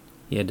to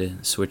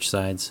switch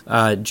sides.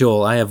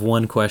 Joel, I have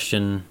one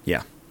question.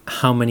 Yeah.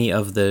 How many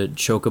of the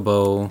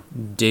Chocobo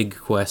dig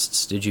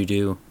quests did you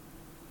do?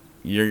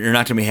 You're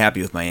not going to be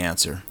happy with my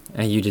answer.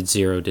 And you did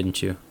 0,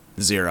 didn't you?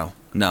 0.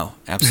 No,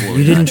 absolutely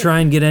You didn't not. try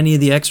and get any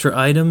of the extra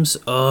items?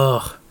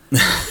 Ugh.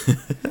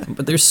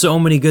 But there's so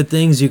many good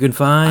things you can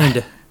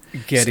find.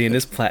 Getty and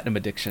his platinum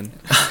addiction.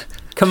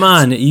 Come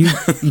on, you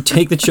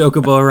take the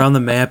Chocobo around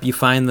the map, you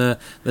find the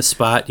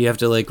spot, you have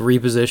to like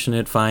reposition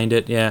it, find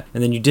it, yeah,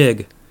 and then you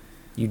dig.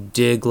 You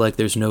dig like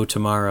there's no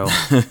tomorrow.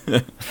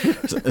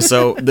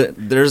 So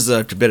there's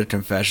a bit of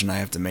confession I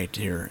have to make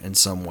here in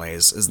some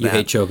ways. You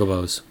hate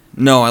Chocobos.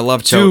 No, I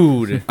love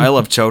Dude. I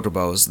love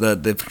Chocobos.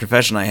 The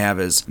confession I have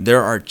is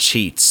there are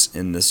cheats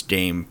in this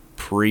game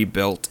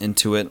pre-built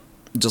into it,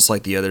 just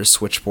like the other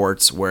Switch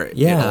ports, where it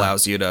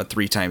allows you to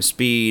 3 times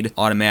speed,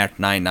 automatic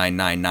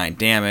 9999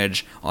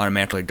 damage,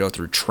 automatically go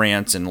through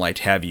trance and like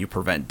have you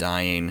prevent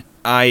dying.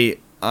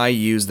 I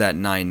use that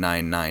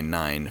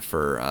 9999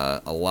 for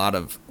a lot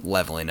of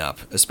leveling up,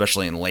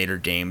 especially in later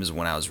games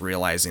when I was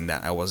realizing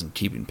that I wasn't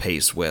keeping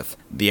pace with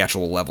the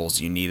actual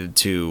levels you needed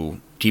to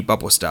keep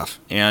up with stuff.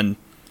 And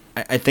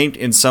I think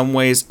in some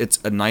ways it's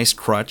a nice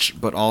crutch,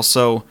 but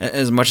also,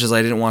 as much as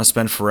I didn't want to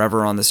spend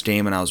forever on this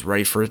game and I was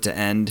ready for it to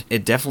end,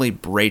 it definitely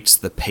breaks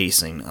the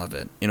pacing of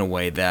it in a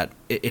way that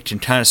it can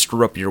kind of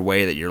screw up your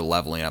way that you're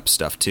leveling up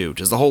stuff too.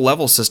 Because the whole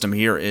level system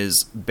here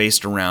is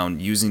based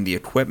around using the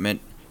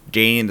equipment,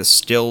 gaining the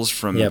skills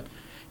from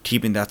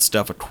keeping that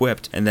stuff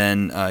equipped, and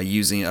then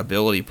using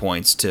ability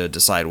points to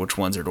decide which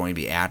ones are going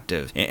to be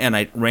active. And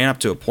I ran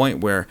up to a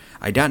point where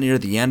I got near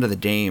the end of the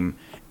game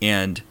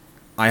and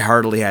I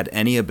hardly had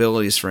any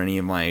abilities for any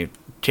of my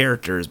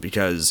characters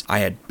because I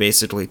had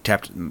basically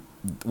kept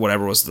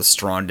whatever was the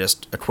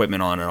strongest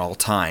equipment on at all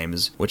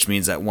times, which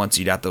means that once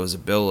you got those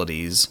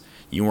abilities,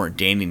 you weren't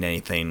gaining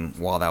anything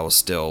while that was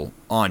still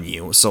on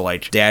you. So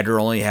like Dagger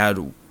only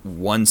had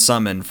one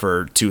summon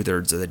for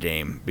 2/3 of the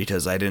game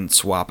because I didn't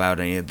swap out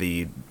any of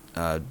the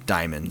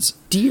diamonds.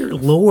 Dear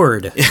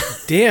Lord.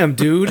 Damn,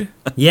 dude.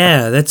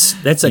 Yeah,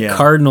 that's a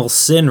cardinal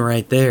sin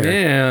right there.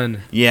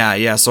 Man.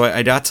 Yeah. So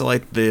I got to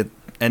like the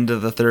end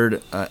of the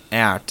third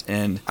act,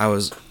 and I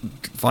was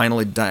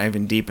finally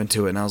diving deep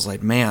into it, and I was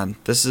like, man,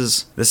 this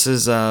is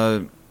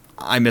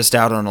I missed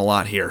out on a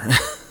lot here.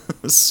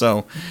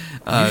 So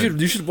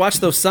you should watch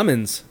those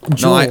summons.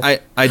 Joel, no,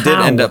 I did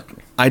end up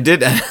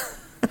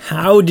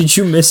How did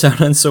you miss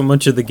out on so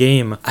much of the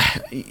game?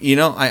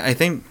 I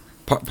think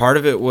part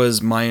of it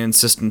was my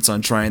insistence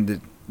on trying to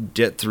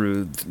get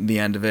through the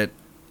end of it,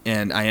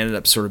 and I ended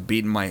up sort of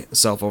beating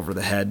myself over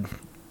the head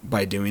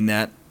by doing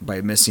that,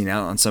 by missing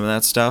out on some of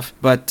that stuff.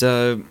 But,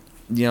 so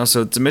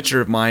it's a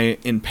mixture of my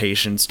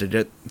impatience to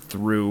get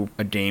through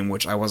a game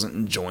which I wasn't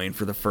enjoying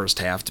for the first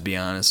half, to be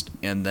honest.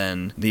 And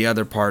then the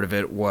other part of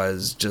it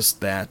was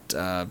just that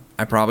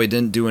I probably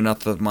didn't do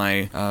enough of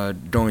my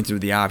going through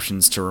the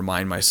options to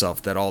remind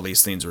myself that all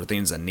these things were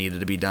things that needed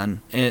to be done.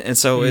 And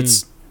so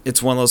it's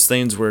one of those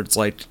things where it's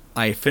like,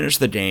 I finished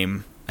the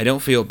game. I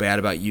don't feel bad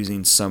about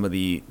using some of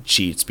the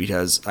cheats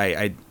because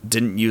I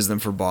didn't use them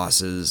for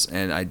bosses,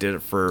 and I did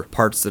it for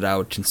parts that I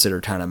would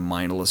consider kind of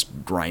mindless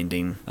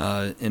grinding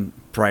in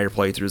prior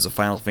playthroughs of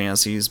Final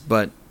Fantasies,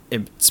 but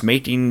it's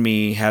making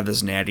me have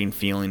this nagging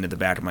feeling at the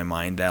back of my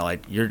mind that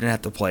like you're going to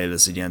have to play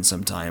this again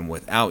sometime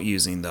without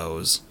using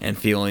those and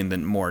feeling the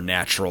more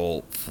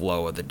natural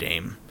flow of the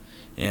game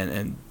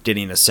and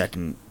getting a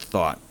second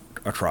thought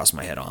across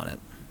my head on it.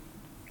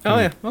 Oh,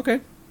 yeah.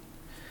 Okay.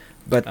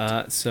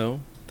 But so...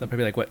 That'll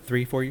probably like, what,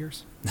 3-4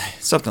 years?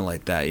 Something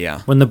like that,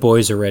 yeah. When the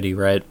boys are ready,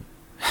 right?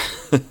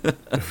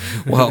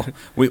 Well,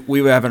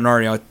 we haven't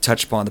already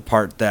touched upon the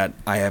part that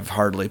I have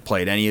hardly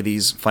played any of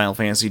these Final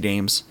Fantasy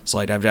games. So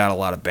like I've got a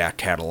lot of back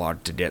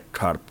catalog to get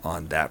caught up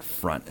on that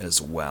front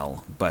as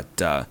well. But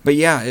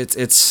yeah, it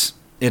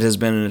has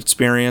been an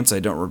experience. I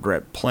don't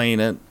regret playing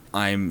it.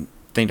 I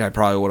think I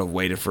probably would have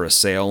waited for a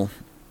sale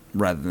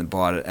rather than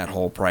bought it at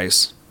whole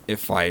price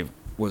if I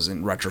was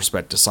in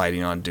retrospect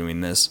deciding on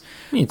doing this.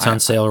 I mean, it's on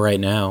sale right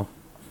now.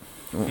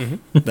 Well,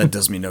 that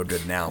does me no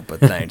good now,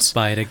 but thanks.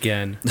 Buy it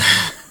again.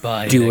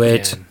 Do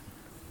it.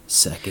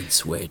 Second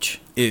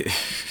Switch. If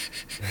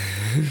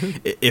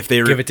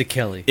they give it to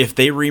Kelly. If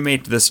they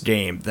remake this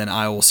game, then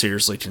I will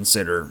seriously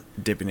consider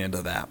dipping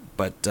into that.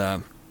 But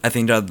I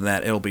think other than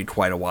that, it'll be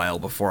quite a while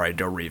before I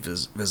go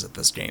revisit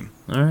this game.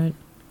 All right.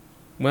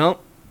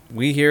 Well,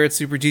 we here at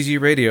Super GG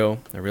Radio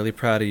are really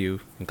proud of you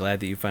and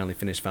glad that you finally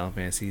finished Final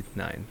Fantasy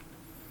IX.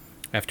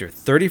 After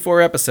 34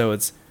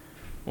 episodes,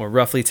 or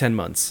roughly 10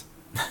 months.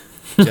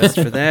 Just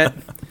for that,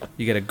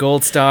 you get a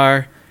gold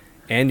star,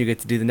 and you get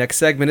to do the next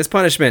segment as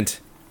punishment.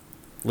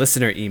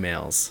 Listener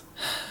emails.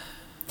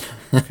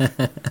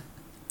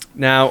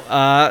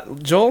 Now,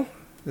 Joel,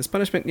 this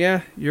punishment,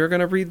 you're going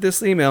to read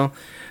this email.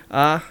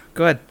 Go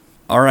ahead.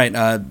 All right,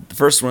 the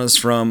first one is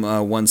from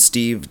one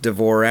Steve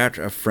Dvorak,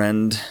 a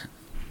friend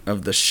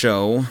of the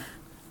show.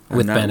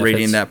 With I'm not benefits.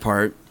 reading that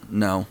part.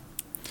 No.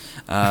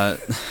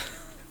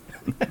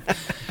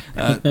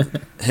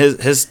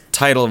 His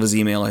title of his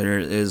email here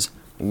is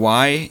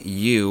 "Why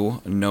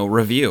You No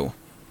Review."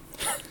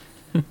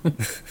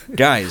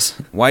 Guys,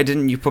 why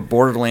didn't you put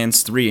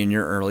Borderlands 3 in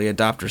your early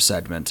adopter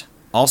segment?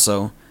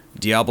 Also,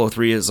 Diablo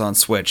 3 is on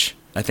Switch.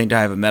 I think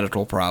I have a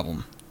medical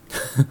problem.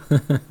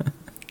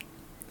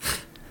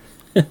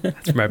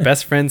 That's from our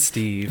best friend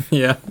Steve.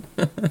 Yeah.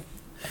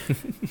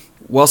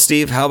 Well,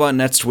 Steve, how about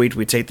next week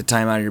we take the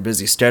time out of your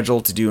busy schedule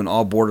to do an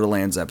all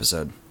Borderlands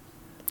episode?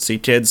 See,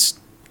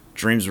 kids,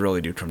 dreams really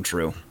do come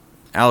true.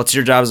 Alex,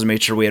 your job is to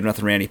make sure we have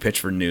nothing Randy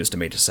Pitchford news to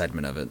make a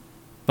segment of it.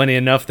 Funny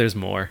enough, there's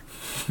more.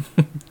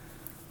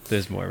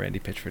 There's more Randy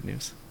Pitchford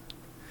news.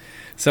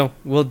 So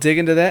we'll dig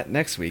into that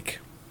next week.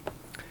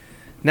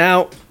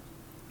 Now,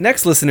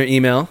 next listener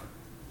email,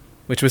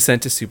 which was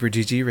sent to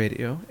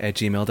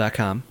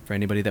superggradio@gmail.com. For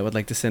anybody that would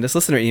like to send us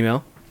listener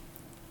email,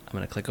 I'm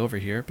going to click over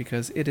here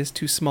because it is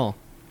too small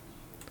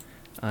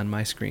on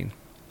my screen.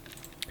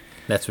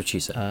 That's what she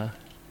said.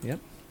 Yep.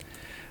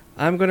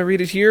 I'm going to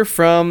read it here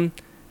from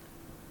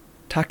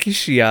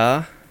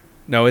Takishiya.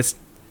 No, it's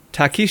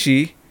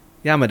Takishi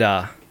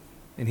Yamada.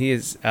 And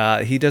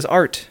he does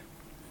art.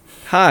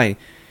 Hi.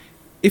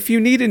 If you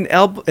need an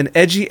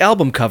edgy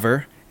album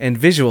cover and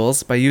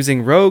visuals by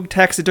using Rogue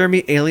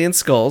Taxidermy alien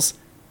skulls,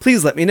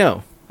 please let me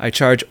know. I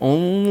charge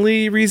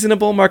only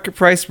reasonable market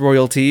price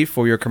royalty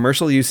for your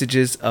commercial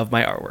usages of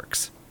my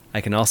artworks. I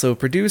can also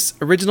produce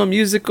original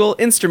musical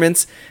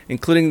instruments,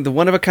 including the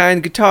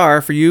one-of-a-kind guitar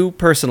for you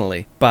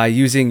personally, by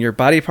using your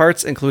body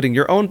parts, including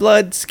your own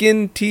blood,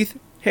 skin, teeth,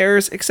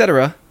 hairs,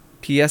 etc.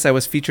 P.S. I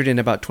was featured in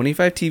about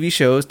 25 TV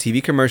shows,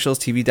 TV commercials,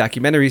 TV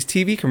documentaries,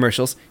 TV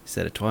commercials,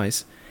 said it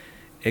twice,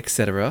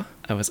 etc.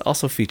 I was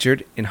also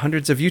featured in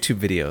hundreds of YouTube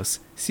videos.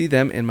 See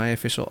them in my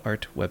official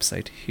art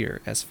website here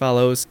as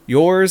follows.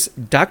 Yours,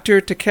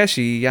 Dr.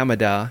 Takeshi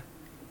Yamada,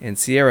 and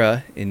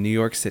Sierra in New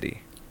York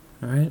City.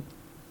 All right.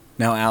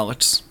 Now,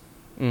 Alex,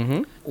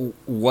 Mm-hmm.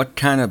 what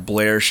kind of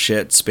Blair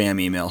shit,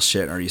 spam email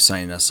shit are you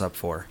signing us up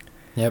for?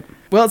 Yep.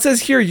 Well, it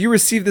says here you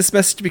received this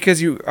message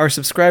because you are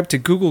subscribed to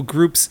Google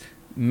Group's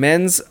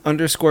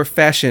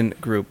men's_fashion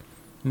group.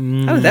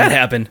 How did that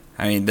happen?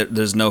 I mean,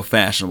 there's no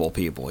fashionable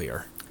people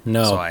here.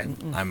 No. So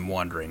I'm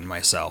wondering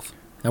myself.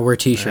 I wear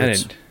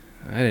T-shirts.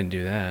 I didn't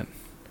do that.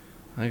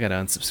 I gotta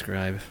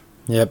unsubscribe.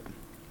 Yep.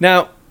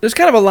 Now, there's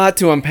kind of a lot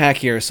to unpack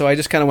here, so I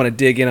just kind of want to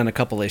dig in on a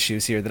couple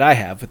issues here that I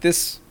have with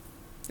this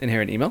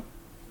inherent email.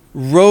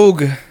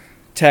 Rogue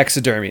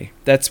taxidermy.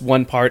 That's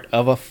one part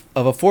of a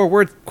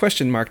 4-word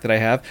question mark that I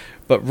have.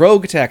 But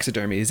rogue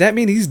taxidermy, does that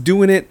mean he's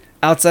doing it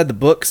outside the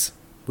books?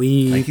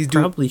 We he's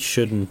probably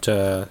shouldn't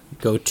go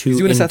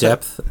too in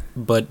depth,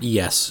 but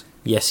yes.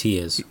 Yes, he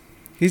is.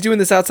 He's doing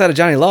this outside of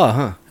Johnny Law,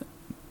 huh?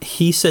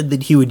 He said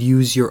that he would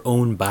use your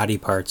own body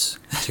parts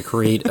to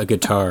create a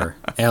guitar.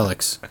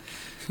 Alex.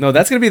 No,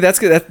 that's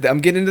good. I'm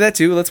getting into that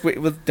too. Let's wait.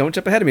 Don't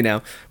jump ahead of me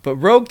now. But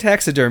rogue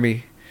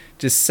taxidermy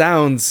just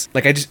sounds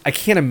like I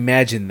can't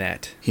imagine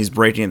that. He's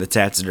breaking the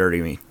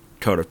taxidermy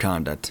code of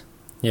conduct.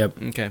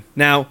 Yep. Okay.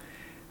 Now,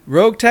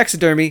 rogue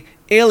taxidermy,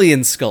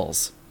 alien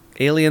skulls.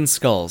 Alien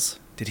skulls.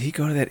 Did he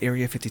go to that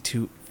Area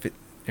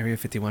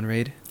 51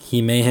 raid?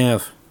 He may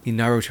have. He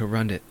Naruto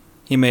run it.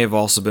 He may have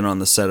also been on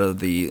the set of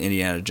the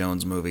Indiana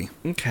Jones movie.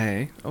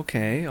 Okay.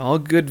 All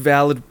good,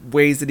 valid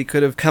ways that he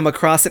could have come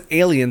across an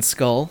alien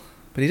skull.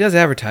 But he does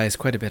advertise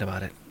quite a bit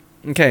about it.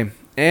 Okay.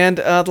 And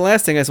the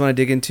last thing I just want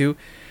to dig into,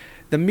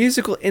 the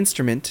musical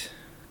instrument,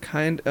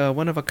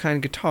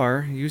 one-of-a-kind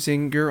guitar,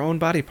 using your own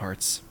body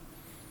parts.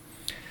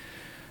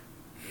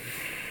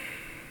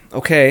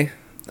 Okay.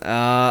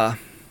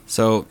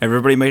 So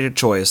everybody made a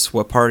choice.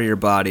 What part of your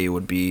body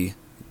would be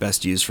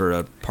best used for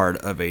a part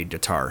of a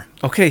guitar?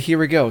 Okay, here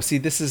we go. See,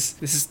 this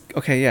is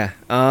okay. Yeah.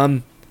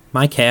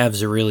 My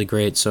calves are really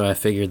great, so I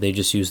figured they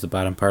just use the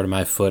bottom part of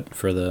my foot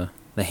for the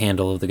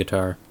handle of the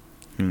guitar.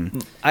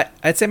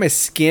 I'd say my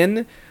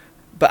skin,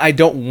 but I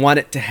don't want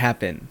it to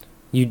happen.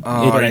 You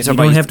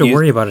don't have to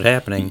worry about it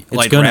happening. It's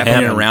like gonna wrapping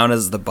happen. it around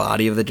as the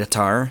body of the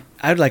guitar?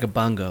 I'd like a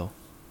bongo.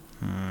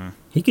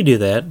 He could do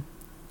that.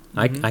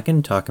 I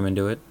can talk him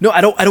into it. No,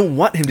 I don't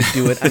want him to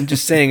do it. I'm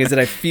just saying is that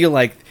I feel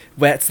like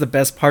that's the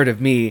best part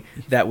of me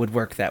that would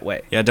work that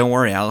way. Yeah, don't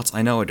worry, Alex.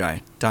 I know a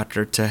guy.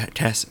 Dr.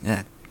 Takeshi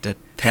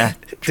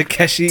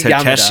Takeshi.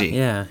 Yamada.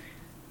 Yeah.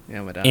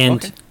 Yamada.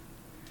 And Okay.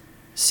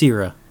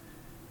 Sierra.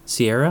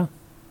 Sierra.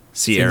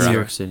 New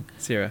York City.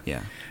 Sierra.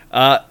 Yeah.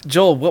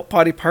 Joel, what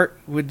body part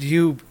would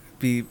you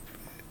be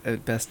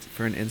best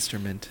for an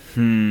instrument? I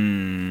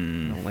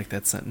don't like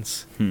that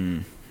sentence.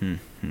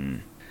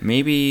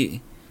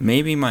 Maybe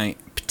my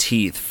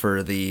teeth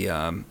for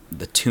the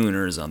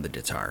tuners on the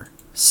guitar.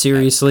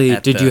 Seriously,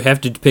 did you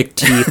have to pick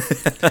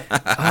teeth?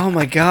 Oh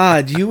my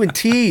God, you and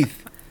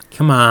teeth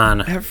Come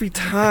on. every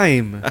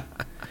time.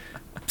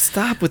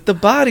 Stop with the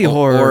body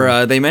horror.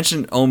 Or they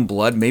mentioned own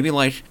blood. Maybe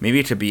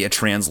it could be a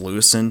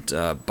translucent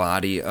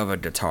body of a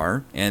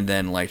guitar, and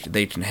then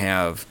they can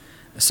have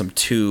some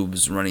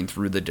tubes running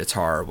through the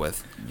guitar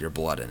with your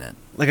blood in it.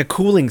 Like a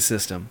cooling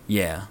system.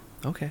 Yeah,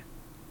 Okay,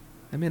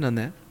 I'm in on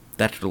that.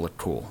 that could look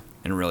cool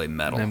and really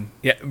metal.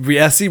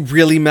 Yeah. See,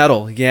 really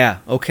metal. Yeah.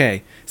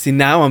 Okay. See,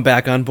 now I'm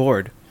back on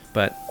board.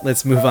 But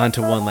let's move on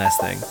to one last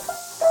thing.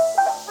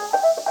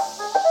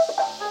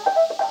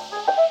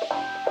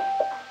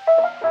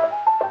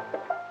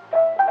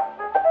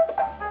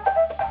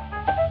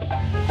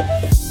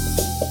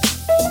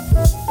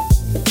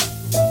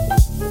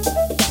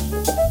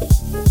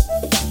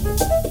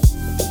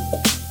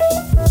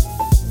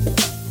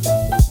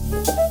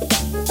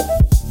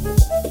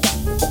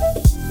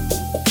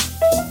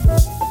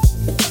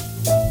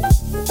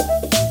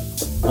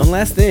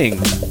 Last thing,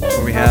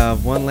 where we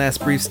have one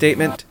last brief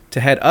statement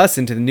to head us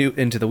into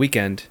the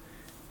weekend,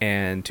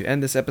 and to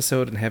end this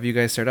episode and have you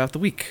guys start off the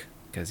week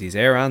because these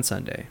air on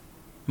Sunday.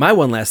 My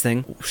one last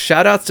thing,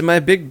 shout outs to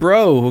my big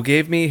bro who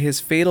gave me his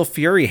Fatal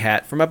Fury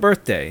hat for my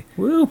birthday.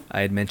 Woo.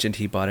 I had mentioned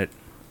he bought it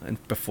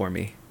before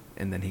me,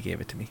 and then he gave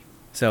it to me.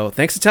 So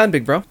thanks a ton,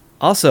 big bro.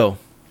 Also,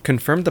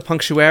 confirmed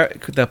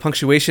the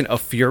punctuation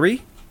of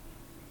Fury.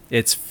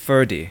 It's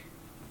furdy,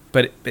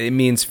 but it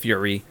means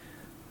Fury,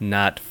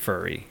 not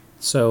furry.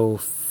 So,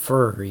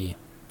 furry.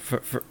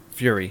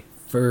 Fury.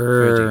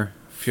 Fury.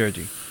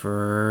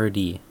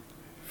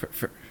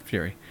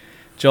 Fury.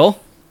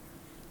 Joel?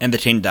 And the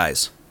king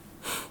dies.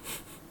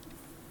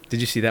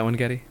 Did you see that one,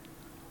 Getty?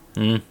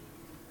 Mm.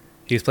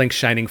 He was playing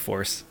Shining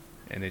Force,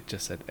 and it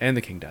just said, and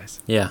the king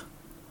dies. Yeah.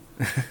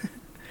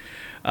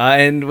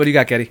 And what do you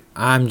got, Getty?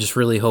 I'm just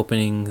really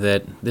hoping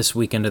that this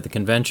weekend at the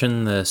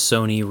convention, the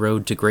Sony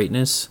Road to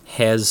Greatness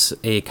has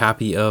a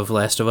copy of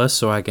Last of Us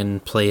so I can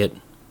play it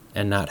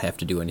and not have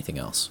to do anything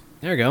else.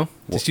 There we go.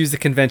 Just use the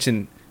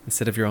convention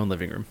instead of your own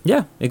living room.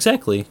 Yeah,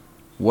 exactly.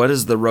 What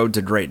is the road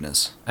to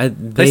greatness? They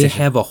PlayStation.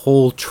 have a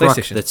whole truck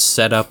PlayStation. that's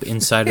set up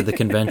inside of the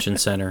convention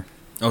center.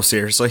 Oh,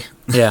 seriously?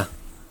 Yeah.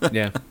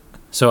 Yeah.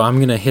 So I'm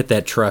going to hit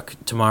that truck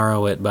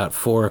tomorrow at about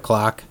 4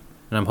 o'clock,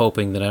 and I'm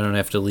hoping that I don't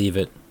have to leave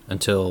it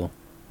until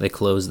they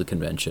close the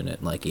convention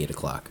at like 8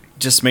 o'clock.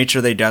 Just make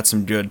sure they got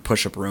some good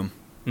push-up room.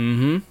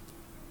 Mm-hmm.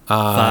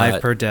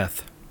 5 per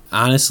death.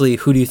 Honestly,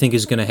 who do you think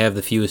is going to have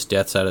the fewest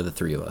deaths out of the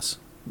three of us?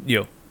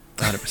 You.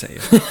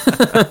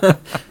 100%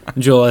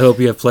 you. Joel, I hope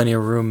you have plenty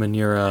of room in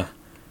your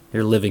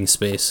living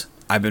space.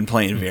 I've been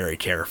playing very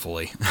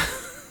carefully.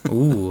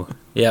 Ooh.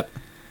 Yep.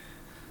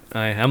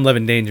 I'm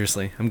living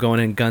dangerously. I'm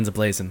going in guns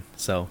a-blazing,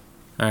 so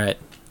All right.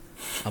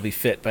 I'll be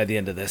fit by the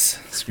end of this.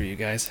 Screw you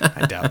guys.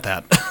 I doubt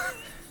that.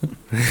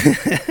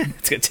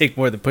 It's going to take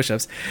more than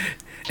push-ups.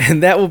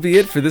 And that will be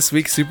it for this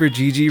week's Super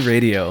GG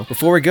Radio.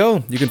 Before we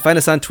go, you can find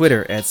us on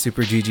Twitter at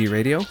Super GG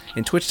Radio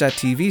and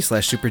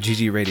twitch.tv/Super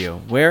GG Radio,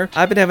 where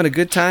I've been having a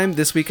good time.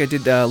 This week I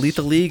did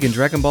Lethal League and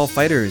Dragon Ball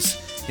Fighters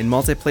in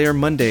Multiplayer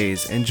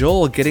Mondays, and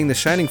Joel getting the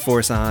Shining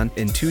Force on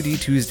in 2D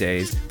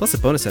Tuesdays, plus a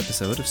bonus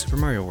episode of Super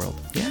Mario World.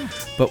 Yeah.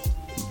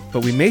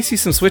 But we may see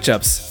some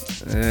switch-ups.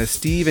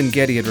 Steve and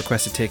Getty had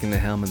requested taking the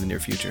helm in the near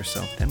future,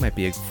 so that might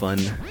be a fun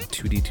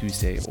 2D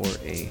Tuesday or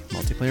a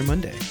Multiplayer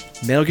Monday.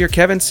 Metal Gear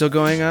Kevin's still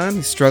going on.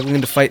 He's struggling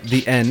to fight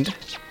the end,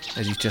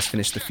 as he's just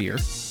finished the Fear.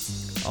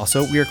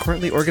 Also, we are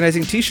currently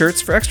organizing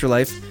t-shirts for Extra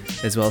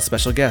Life, as well as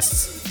special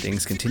guests.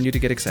 Things continue to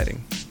get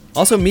exciting.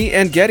 Also, me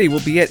and Getty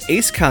will be at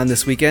AceCon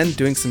this weekend,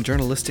 doing some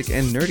journalistic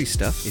and nerdy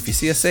stuff. If you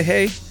see us, say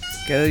hey.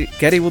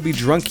 Getty will be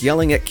drunk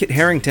yelling at Kit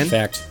Harington.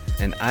 Fact.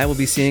 And I will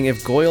be seeing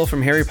if Goyle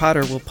from Harry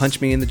Potter will punch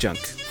me in the junk.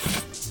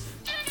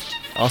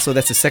 Also,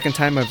 that's the second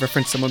time I've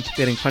referenced someone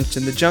getting punched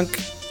in the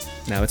junk.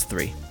 Now it's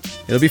 3.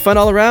 It'll be fun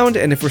all around,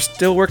 and if we're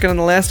still working on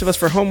The Last of Us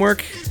for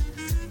homework,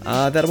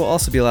 that will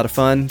also be a lot of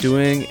fun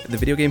doing the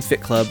Video Game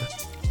Fit Club.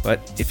 But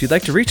if you'd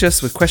like to reach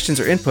us with questions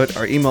or input,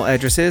 our email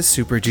address is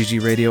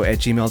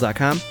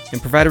superggradio@gmail.com,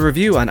 and provide a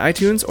review on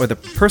iTunes or the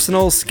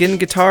personal skin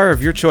guitar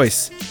of your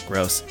choice.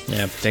 Gross.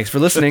 Yeah. Thanks for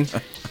listening.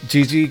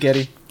 GG,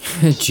 Getty.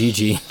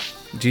 GG.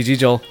 GG,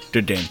 Joel.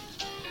 Good game.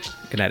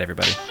 Good night,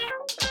 everybody.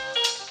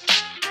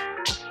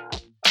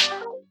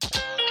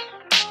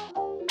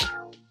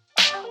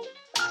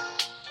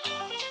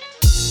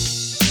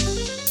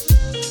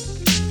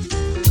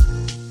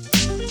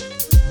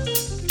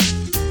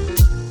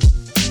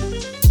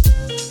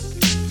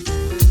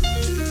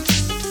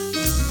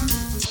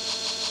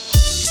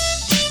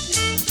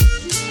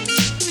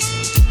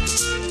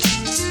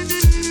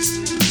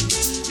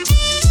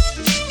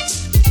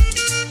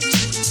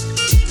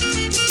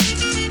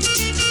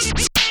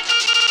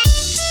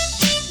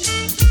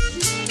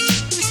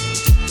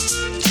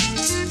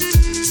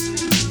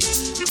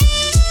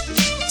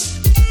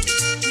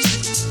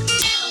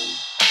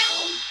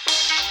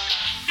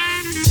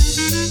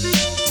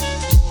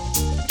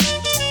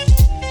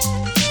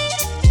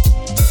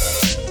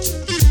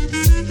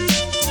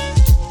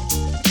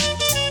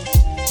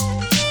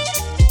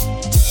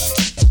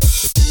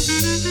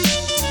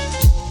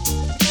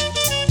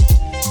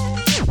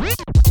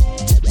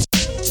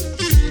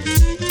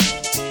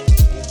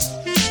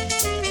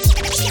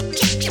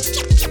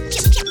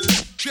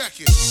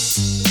 Check it.